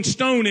on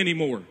stone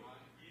anymore.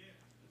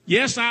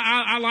 Yes,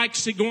 I like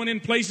going in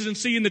places and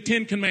seeing the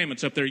 10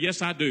 Commandments up there.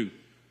 Yes, I do.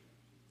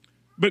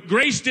 But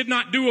grace did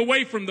not do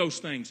away from those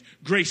things.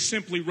 Grace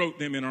simply wrote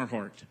them in our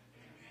heart.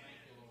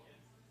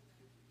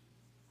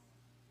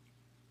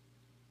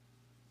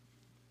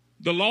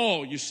 The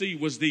law, you see,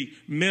 was the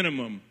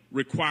minimum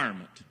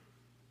requirement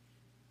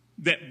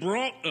that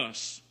brought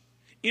us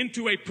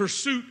into a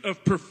pursuit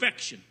of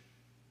perfection.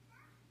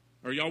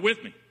 Are y'all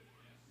with me?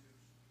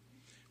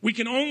 We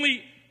can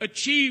only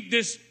achieve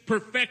this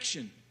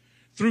perfection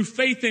through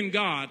faith in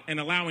God and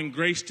allowing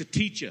grace to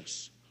teach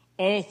us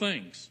all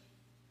things.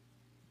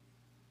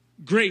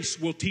 Grace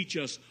will teach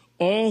us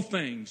all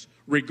things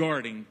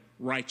regarding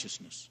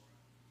righteousness.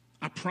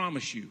 I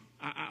promise you.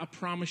 I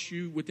promise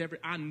you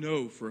I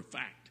know for a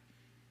fact.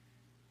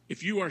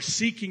 If you are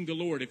seeking the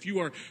Lord, if you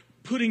are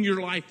putting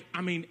your life,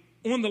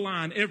 on the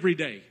line every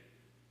day,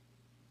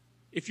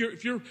 if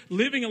you're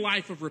living a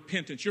life of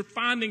repentance, you're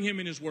finding Him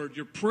in His Word,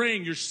 you're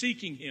praying, you're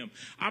seeking Him,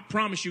 I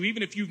promise you,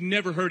 even if you've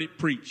never heard it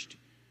preached,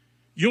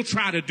 you'll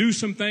try to do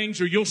some things,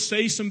 or you'll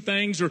say some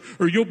things,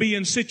 or you'll be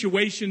in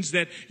situations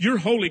that your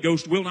Holy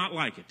Ghost will not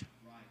like it.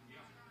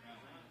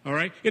 All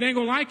right? It ain't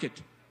going to like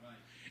it.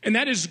 And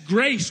that is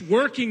grace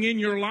working in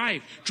your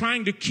life,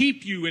 trying to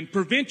keep you and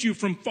prevent you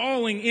from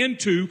falling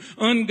into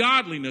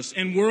ungodliness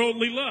and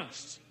worldly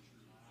lusts.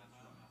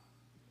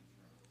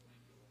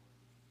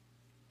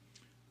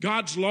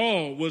 God's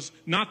law was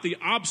not the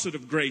opposite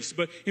of grace,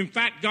 but in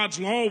fact, God's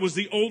law was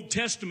the Old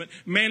Testament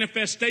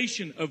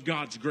manifestation of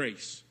God's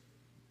grace.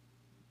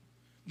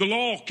 The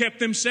law kept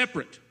them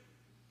separate.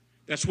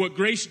 That's what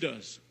grace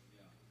does.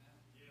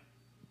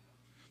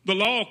 The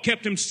law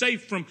kept them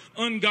safe from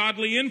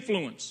ungodly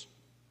influence.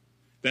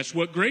 That's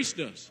what grace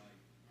does.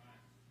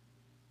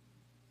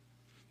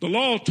 The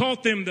law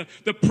taught them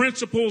the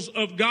principles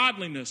of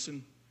godliness,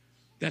 and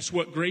that's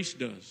what grace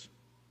does.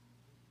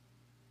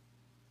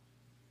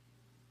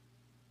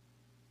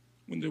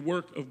 When the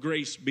work of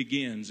grace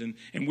begins, and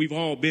we've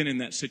all been in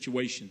that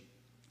situation.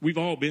 We've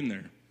all been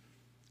there.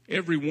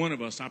 Every one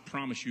of us, I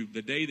promise you,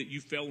 the day that you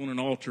fell on an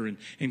altar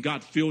and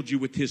God filled you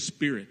with His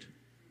Spirit,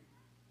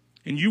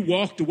 and you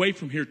walked away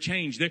from here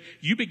changed,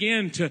 you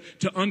began to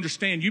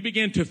understand, you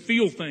began to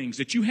feel things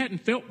that you hadn't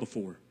felt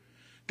before.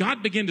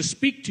 God began to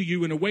speak to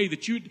you in a way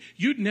that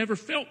you'd never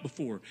felt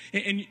before.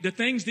 And the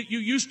things that you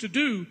used to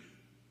do,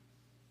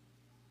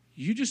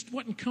 you just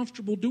wasn't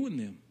comfortable doing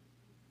them.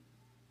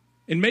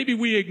 And maybe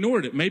we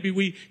ignored it. Maybe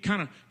we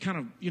kind of,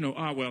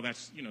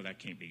 that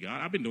can't be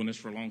God. I've been doing this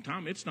for a long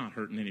time. It's not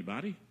hurting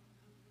anybody.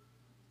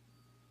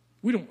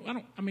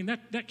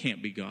 That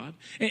can't be God.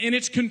 And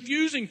it's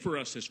confusing for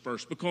us at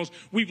first because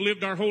we've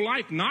lived our whole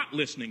life not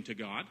listening to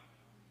God.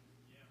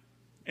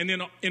 And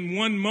then in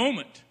one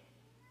moment,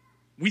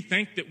 we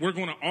think that we're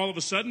going to all of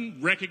a sudden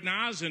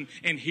recognize and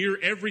hear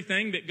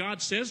everything that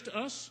God says to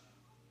us.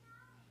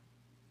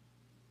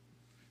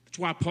 That's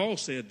why Paul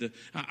said that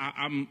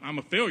I'm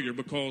a failure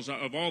because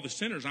of all the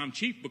sinners. I'm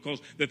chief because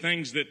the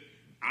things that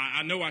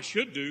I know I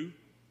should do,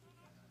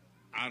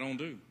 I don't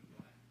do.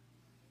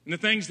 And the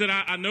things that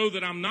I know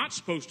that I'm not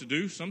supposed to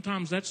do,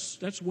 sometimes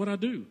that's what I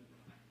do.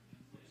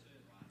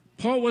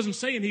 Paul wasn't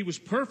saying he was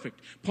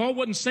perfect. Paul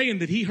wasn't saying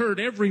that he heard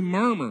every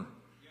murmur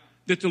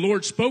that the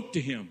Lord spoke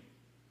to him.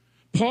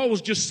 Paul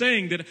was just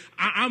saying that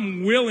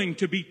I'm willing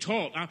to be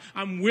taught.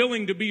 I'm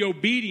willing to be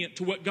obedient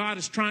to what God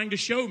is trying to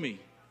show me.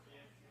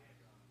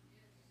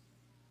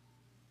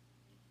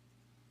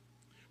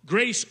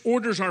 Grace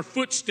orders our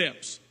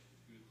footsteps,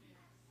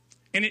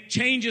 and it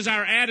changes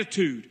our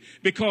attitude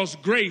because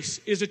grace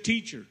is a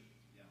teacher.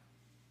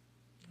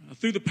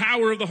 Through the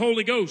power of the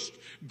Holy Ghost,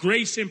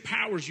 grace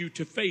empowers you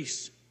to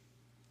face,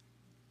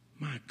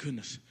 my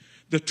goodness,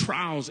 the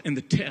trials and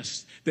the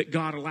tests that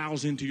God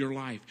allows into your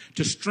life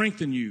to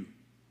strengthen you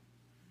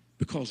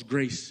because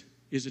grace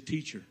is a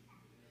teacher.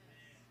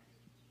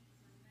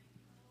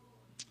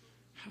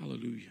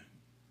 Hallelujah.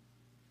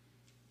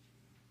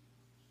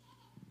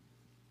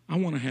 I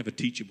want to have a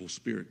teachable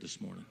spirit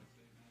this morning.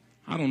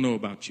 I don't know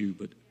about you,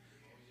 but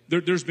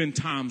there's been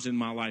times in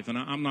my life, and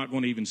I'm not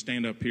going to even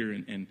stand up here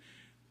and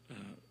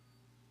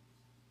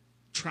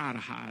try to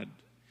hide.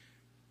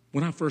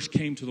 When I first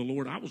came to the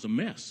Lord, I was a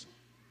mess.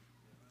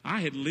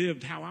 I had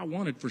lived how I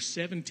wanted for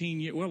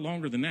 17 years, well,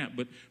 longer than that,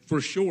 but for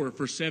sure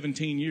for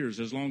 17 years,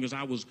 as long as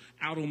I was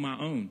out on my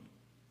own.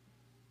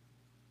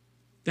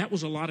 That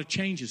was a lot of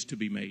changes to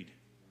be made.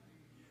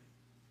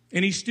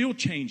 And He's still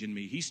changing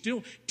me. He's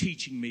still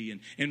teaching me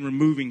and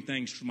removing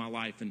things from my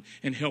life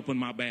and helping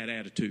my bad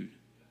attitude.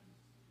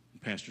 The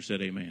pastor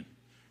said amen.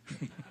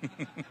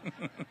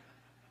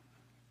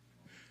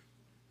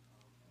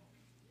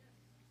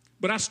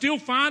 But I still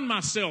find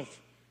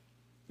myself,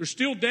 there's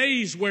still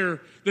days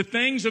where the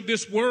things of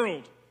this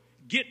world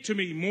get to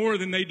me more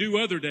than they do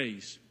other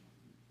days.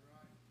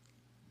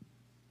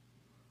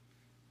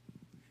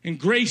 And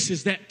grace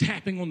is that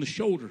tapping on the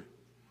shoulder.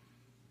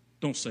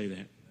 Don't say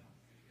that.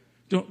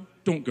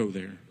 Don't go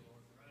there.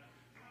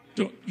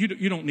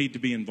 You don't need to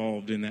be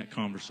involved in that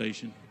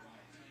conversation.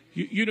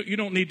 You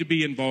don't need to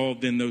be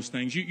involved in those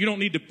things. You don't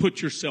need to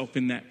put yourself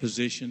in that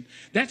position.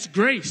 That's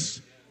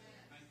grace.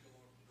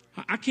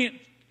 I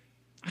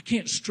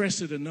can't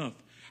stress it enough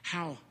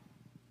how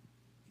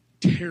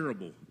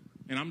terrible,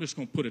 and I'm just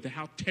going to put it,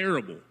 how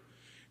terrible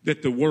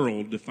that the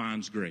world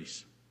defines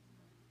grace.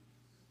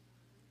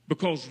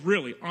 Because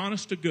really,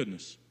 honest to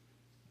goodness,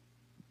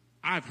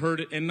 I've heard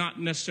it, and not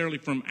necessarily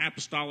from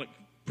apostolic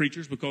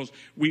preachers, because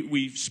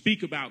we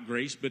speak about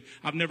grace, but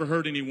I've never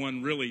heard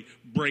anyone really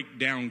break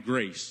down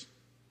grace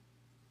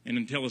and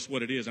then tell us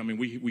what it is. I mean,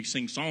 we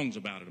sing songs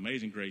about it,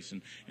 Amazing Grace,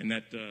 and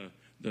that,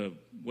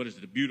 what is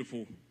it, The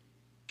Beautiful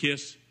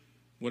Kiss?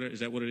 Is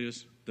that what it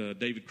is? The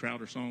David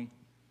Crowder song?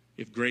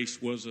 If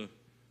grace was an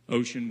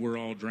ocean, we're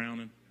all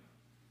drowning.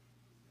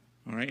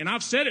 All right, and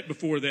I've said it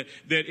before that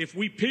if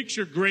we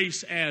picture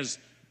grace as,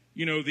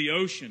 the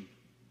ocean,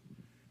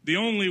 the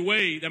only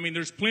way, I mean,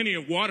 there's plenty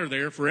of water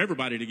there for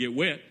everybody to get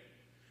wet,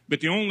 but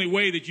the only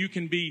way that you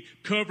can be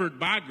covered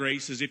by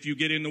grace is if you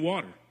get in the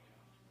water.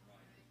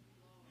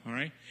 All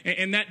right,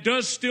 and that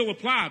does still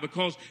apply,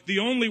 because the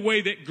only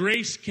way that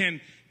grace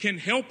can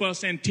help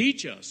us and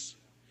teach us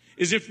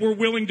is if we're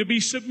willing to be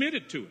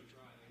submitted to it.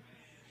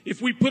 If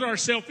we put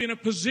ourselves in a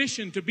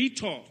position to be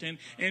taught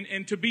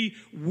and to be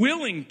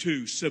willing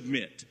to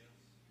submit.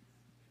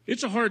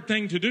 It's a hard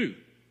thing to do.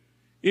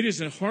 It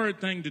is a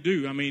hard thing to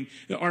do. I mean,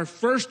 our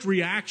first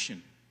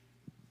reaction,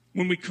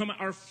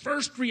 our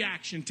first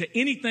reaction to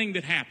anything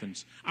that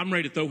happens, I'm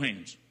ready to throw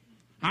hands.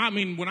 I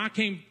mean, when I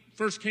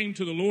first came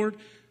to the Lord,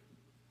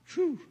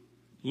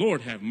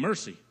 Lord have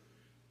mercy.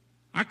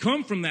 I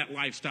come from that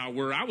lifestyle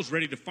where I was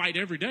ready to fight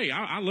every day.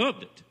 I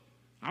loved it.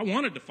 I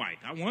wanted to fight.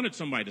 I wanted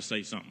somebody to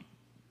say something.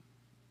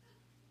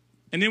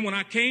 And then when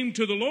I came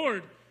to the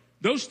Lord,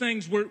 those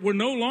things were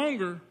no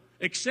longer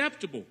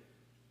acceptable.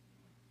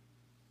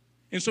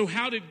 And so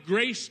how did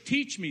grace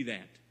teach me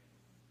that?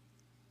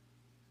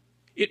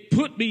 It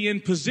put me in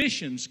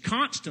positions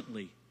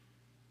constantly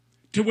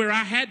to where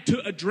I had to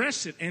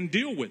address it and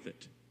deal with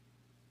it.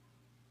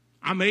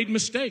 I made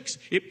mistakes.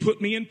 It put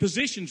me in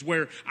positions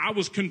where I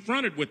was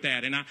confronted with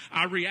that, and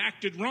I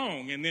reacted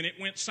wrong, and then it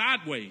went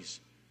sideways.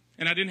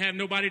 And I didn't have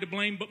nobody to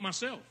blame but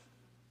myself.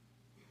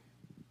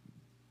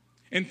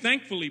 And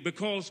thankfully,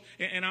 because,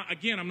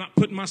 again, I'm not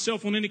putting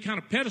myself on any kind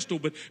of pedestal,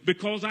 but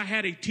because I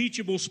had a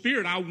teachable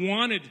spirit, I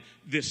wanted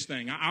this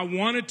thing. I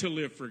wanted to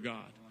live for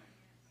God.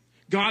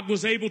 God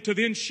was able to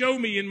then show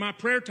me in my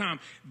prayer time,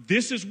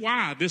 this is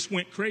why this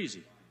went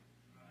crazy.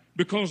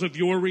 Because of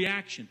your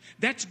reaction.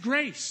 That's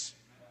grace.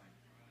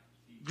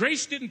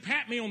 Grace didn't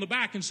pat me on the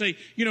back and say,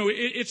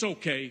 it's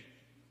okay.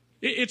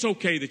 It's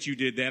okay that you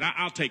did that.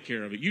 I'll take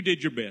care of it. You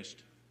did your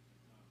best.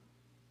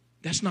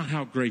 That's not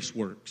how grace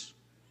works.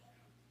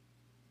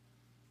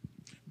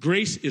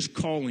 Grace is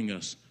calling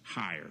us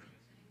higher.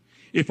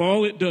 If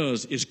all it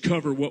does is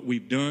cover what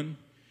we've done,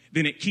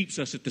 then it keeps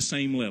us at the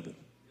same level.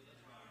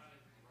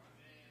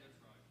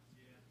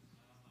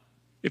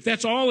 If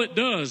that's all it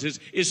does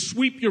is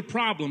sweep your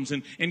problems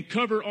and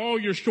cover all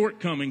your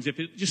shortcomings, if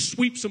it just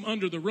sweeps them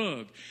under the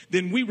rug,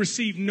 then we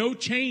receive no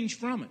change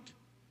from it.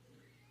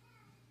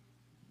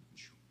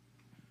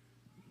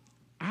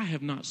 I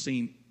have not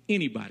seen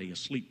anybody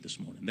asleep this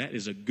morning. That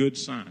is a good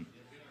sign.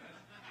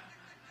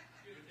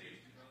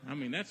 I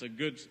mean, that's a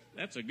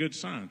good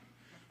sign.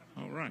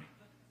 All right.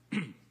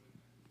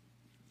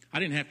 I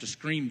didn't have to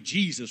scream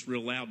Jesus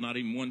real loud, not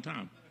even one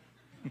time.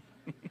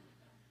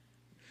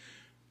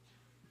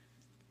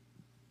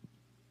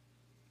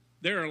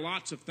 There are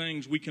lots of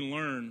things we can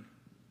learn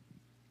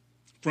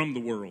from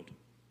the world.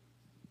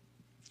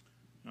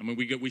 I mean,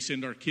 we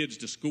send our kids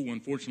to school,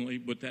 unfortunately,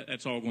 but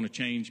that's all going to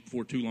change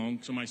before too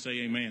long. Somebody say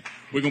amen.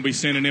 We're going to be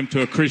sending them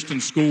to a Christian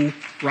school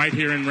right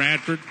here in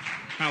Radford.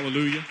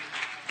 Hallelujah.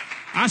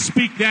 I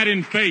speak that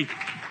in faith.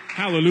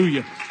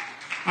 Hallelujah.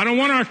 I don't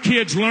want our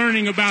kids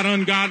learning about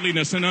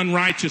ungodliness and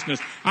unrighteousness.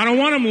 I don't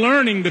want them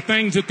learning the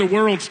things that the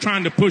world's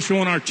trying to push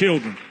on our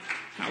children.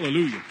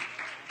 Hallelujah.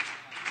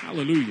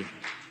 Hallelujah.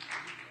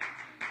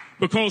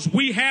 Because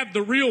we have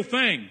the real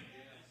thing.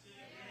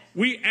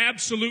 We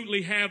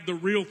absolutely have the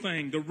real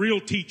thing, the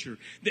real teacher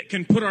that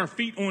can put our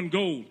feet on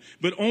gold,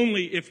 but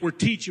only if we're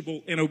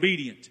teachable and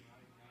obedient.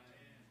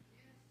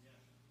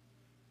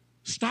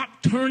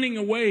 Stop turning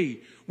away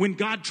when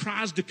God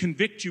tries to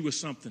convict you of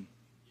something.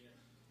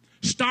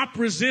 Stop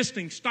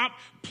resisting. Stop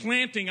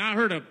planting. I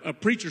heard a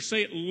preacher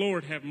say it.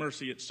 Lord have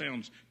mercy. It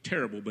sounds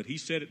terrible, but he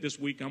said it this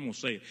week. I'm going to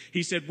say it.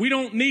 He said, we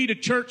don't need a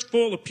church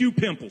full of pew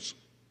pimples.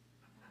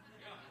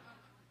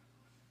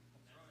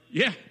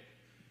 Yeah,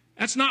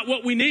 that's not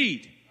what we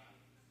need.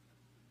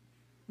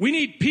 We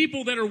need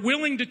people that are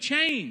willing to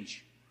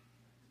change.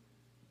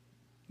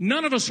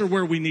 None of us are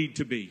where we need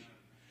to be.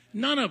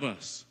 None of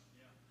us.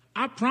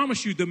 I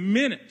promise you, the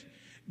minute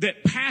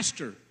that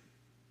pastor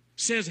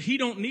says he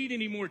don't need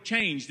any more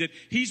change, that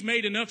he's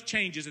made enough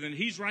changes and then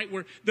he's right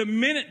where, the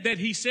minute that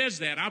he says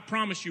that, I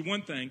promise you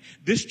one thing,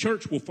 this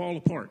church will fall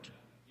apart.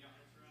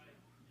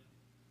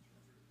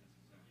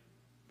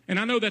 And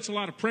I know that's a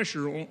lot of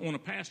pressure on a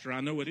pastor. I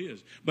know it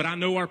is. But I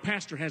know our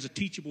pastor has a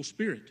teachable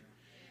spirit.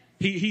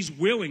 He's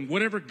willing,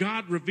 whatever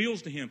God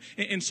reveals to him.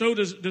 And so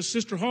does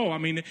Sister Hall. I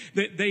mean,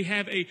 they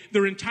have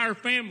their entire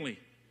family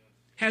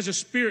has a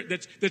spirit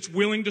that's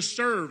willing to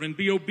serve and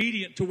be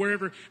obedient to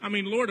wherever. I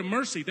mean, Lord of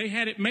mercy, they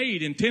had it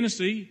made in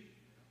Tennessee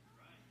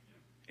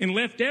and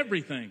left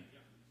everything.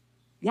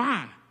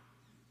 Why?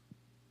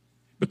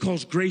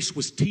 Because grace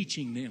was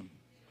teaching them.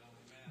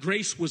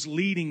 Grace was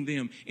leading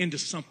them into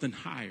something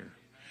higher.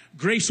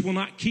 Grace will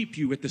not keep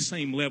you at the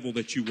same level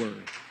that you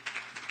were.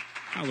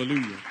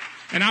 Hallelujah.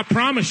 And I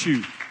promise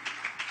you,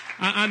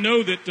 I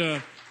know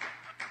that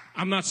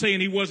I'm not saying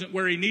he wasn't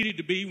where he needed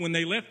to be when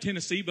they left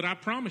Tennessee, but I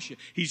promise you,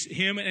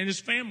 him and his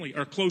family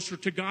are closer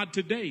to God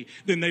today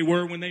than they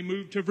were when they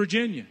moved to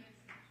Virginia.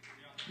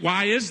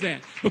 Why is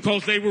that?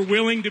 Because they were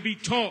willing to be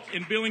taught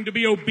and willing to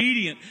be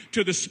obedient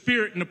to the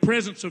Spirit and the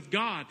presence of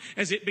God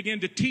as it began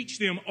to teach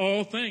them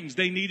all things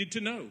they needed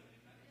to know.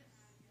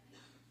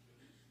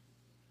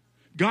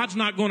 God's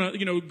not going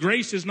to,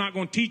 grace is not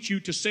going to teach you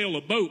to sail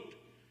a boat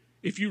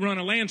if you run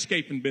a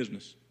landscaping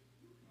business.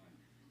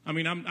 I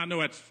mean, I know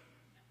that's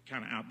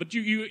kind of out, but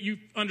you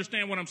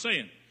understand what I'm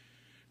saying.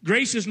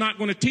 Grace is not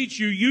going to teach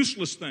you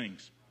useless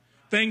things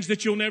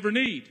that you'll never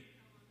need.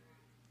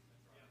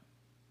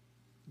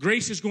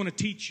 Grace is going to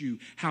teach you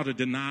how to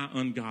deny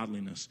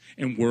ungodliness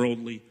and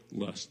worldly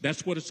lust.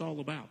 That's what it's all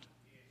about.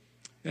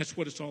 That's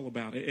what it's all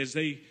about. As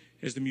the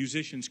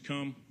musicians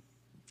come,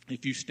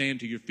 if you stand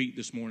to your feet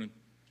this morning,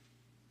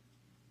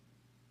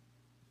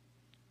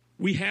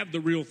 we have the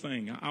real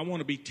thing. I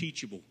want to be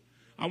teachable.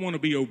 I want to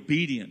be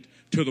obedient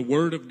to the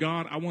Word of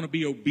God. I want to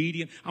be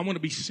obedient. I want to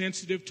be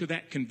sensitive to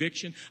that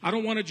conviction. I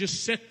don't want to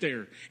just sit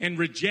there and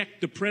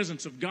reject the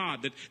presence of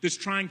God that's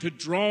trying to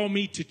draw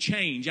me to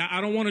change. I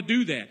don't want to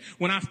do that.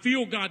 When I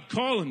feel God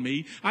calling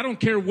me, I don't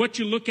care what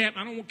you look at.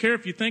 I don't care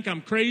if you think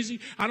I'm crazy.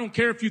 I don't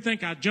care if you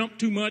think I jump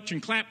too much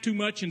and clap too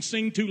much and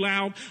sing too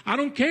loud. I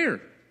don't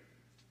care.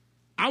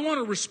 I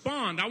want to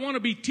respond. I want to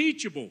be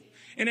teachable.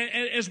 And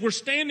as we're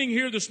standing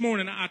here this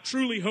morning, I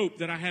truly hope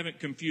that I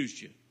haven't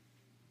confused you.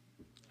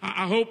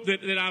 I hope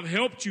that I've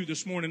helped you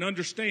this morning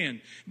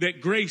understand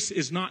that grace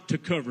is not to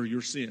cover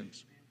your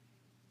sins.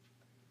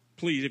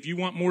 Please, if you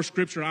want more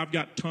scripture, I've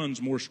got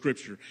tons more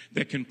scripture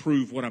that can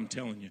prove what I'm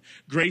telling you.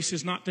 Grace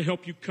is not to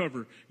help you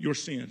cover your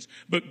sins,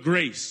 but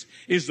grace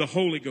is the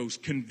Holy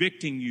Ghost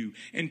convicting you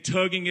and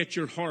tugging at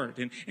your heart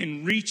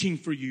and reaching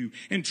for you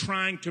and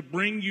trying to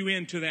bring you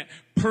into that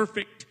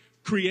perfect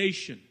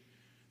creation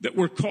that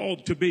we're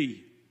called to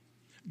be.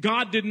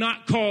 God did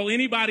not call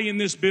anybody in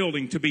this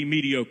building to be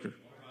mediocre.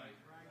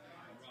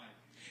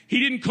 He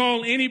didn't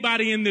call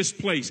anybody in this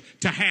place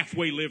to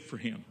halfway live for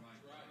Him.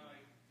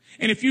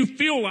 And if you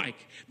feel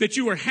like that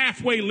you are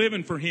halfway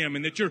living for Him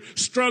and that you're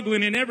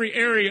struggling in every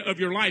area of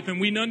your life, and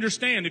we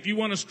understand if you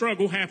want to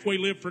struggle, halfway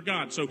live for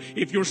God. So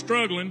if you're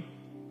struggling,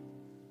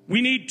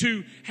 we need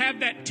to have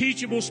that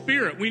teachable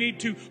spirit. We need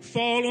to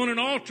fall on an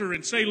altar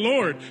and say,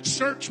 Lord,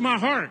 search my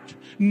heart.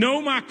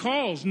 Know my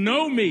cause.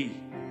 Know me.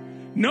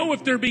 Know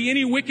if there be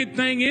any wicked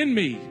thing in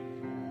me.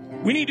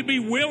 We need to be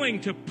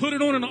willing to put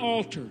it on an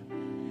altar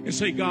and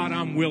say, God,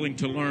 I'm willing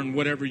to learn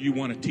whatever you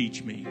want to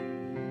teach me.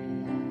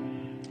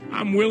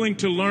 I'm willing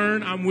to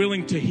learn. I'm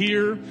willing to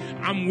hear.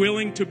 I'm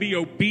willing to be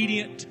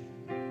obedient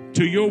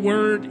to your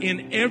word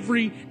in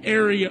every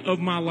area of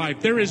my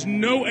life. There is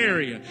no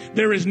area,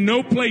 there is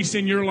no place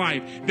in your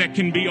life that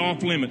can be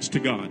off limits to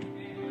God.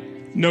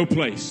 No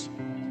place.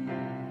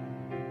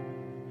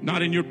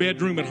 Not in your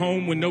bedroom at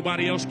home when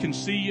nobody else can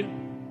see you.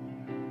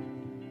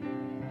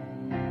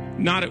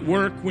 Not at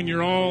work when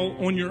you're all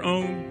on your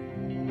own.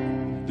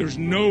 There's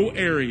no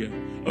area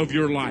of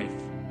your life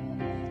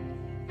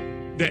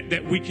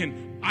that we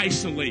can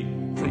isolate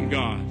from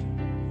God.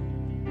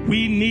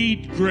 We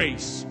need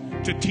grace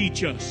to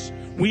teach us.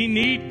 We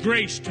need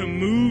grace to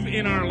move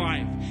in our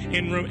life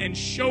and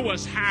show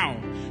us how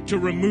to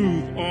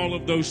remove all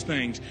of those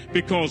things,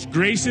 because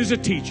grace is a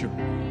teacher.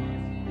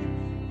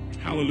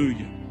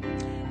 Hallelujah.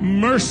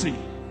 Mercy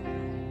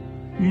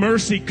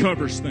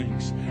covers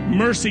things.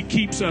 Mercy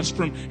keeps us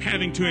from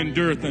having to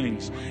endure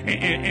things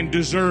and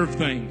deserve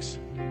things.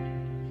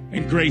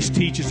 And grace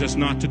teaches us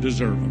not to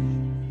deserve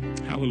them.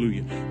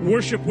 Hallelujah.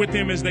 Worship with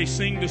them as they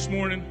sing this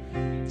morning.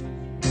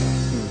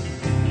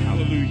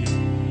 Hallelujah.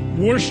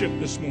 Worship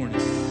this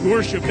morning.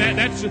 Worship.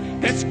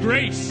 That's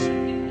grace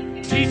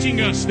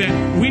teaching us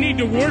that we need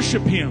to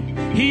worship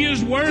Him. He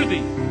is worthy.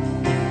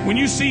 When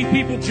you see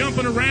people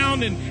jumping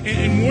around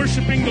and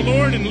worshiping the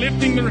Lord and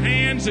lifting their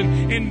hands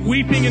and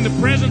weeping in the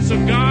presence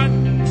of God,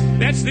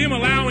 that's them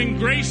allowing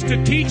grace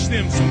to teach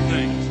them some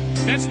things.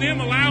 That's them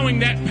allowing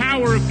that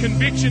power of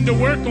conviction to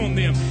work on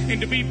them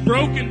and to be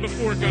broken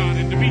before God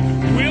and to be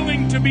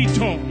willing to be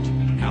taught.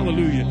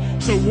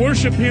 Hallelujah. So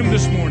worship Him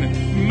this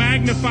morning.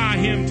 Magnify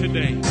Him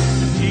today. In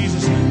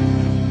Jesus' name.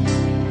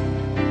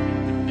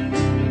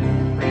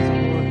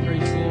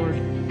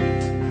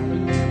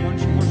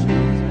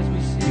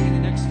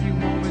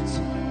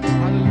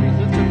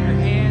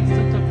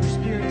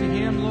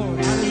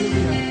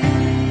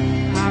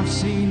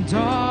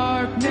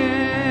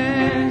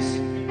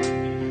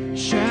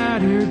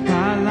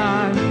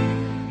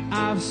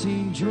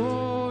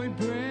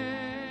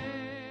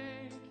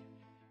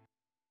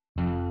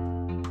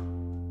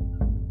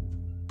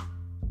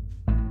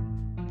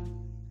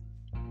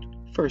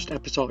 First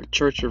Apostolic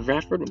Church of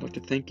Radford would like to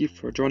thank you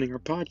for joining our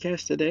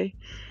podcast today.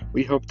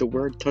 We hope the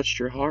word touched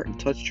your heart and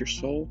touched your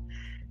soul.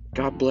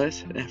 God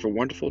bless and have a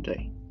wonderful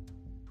day.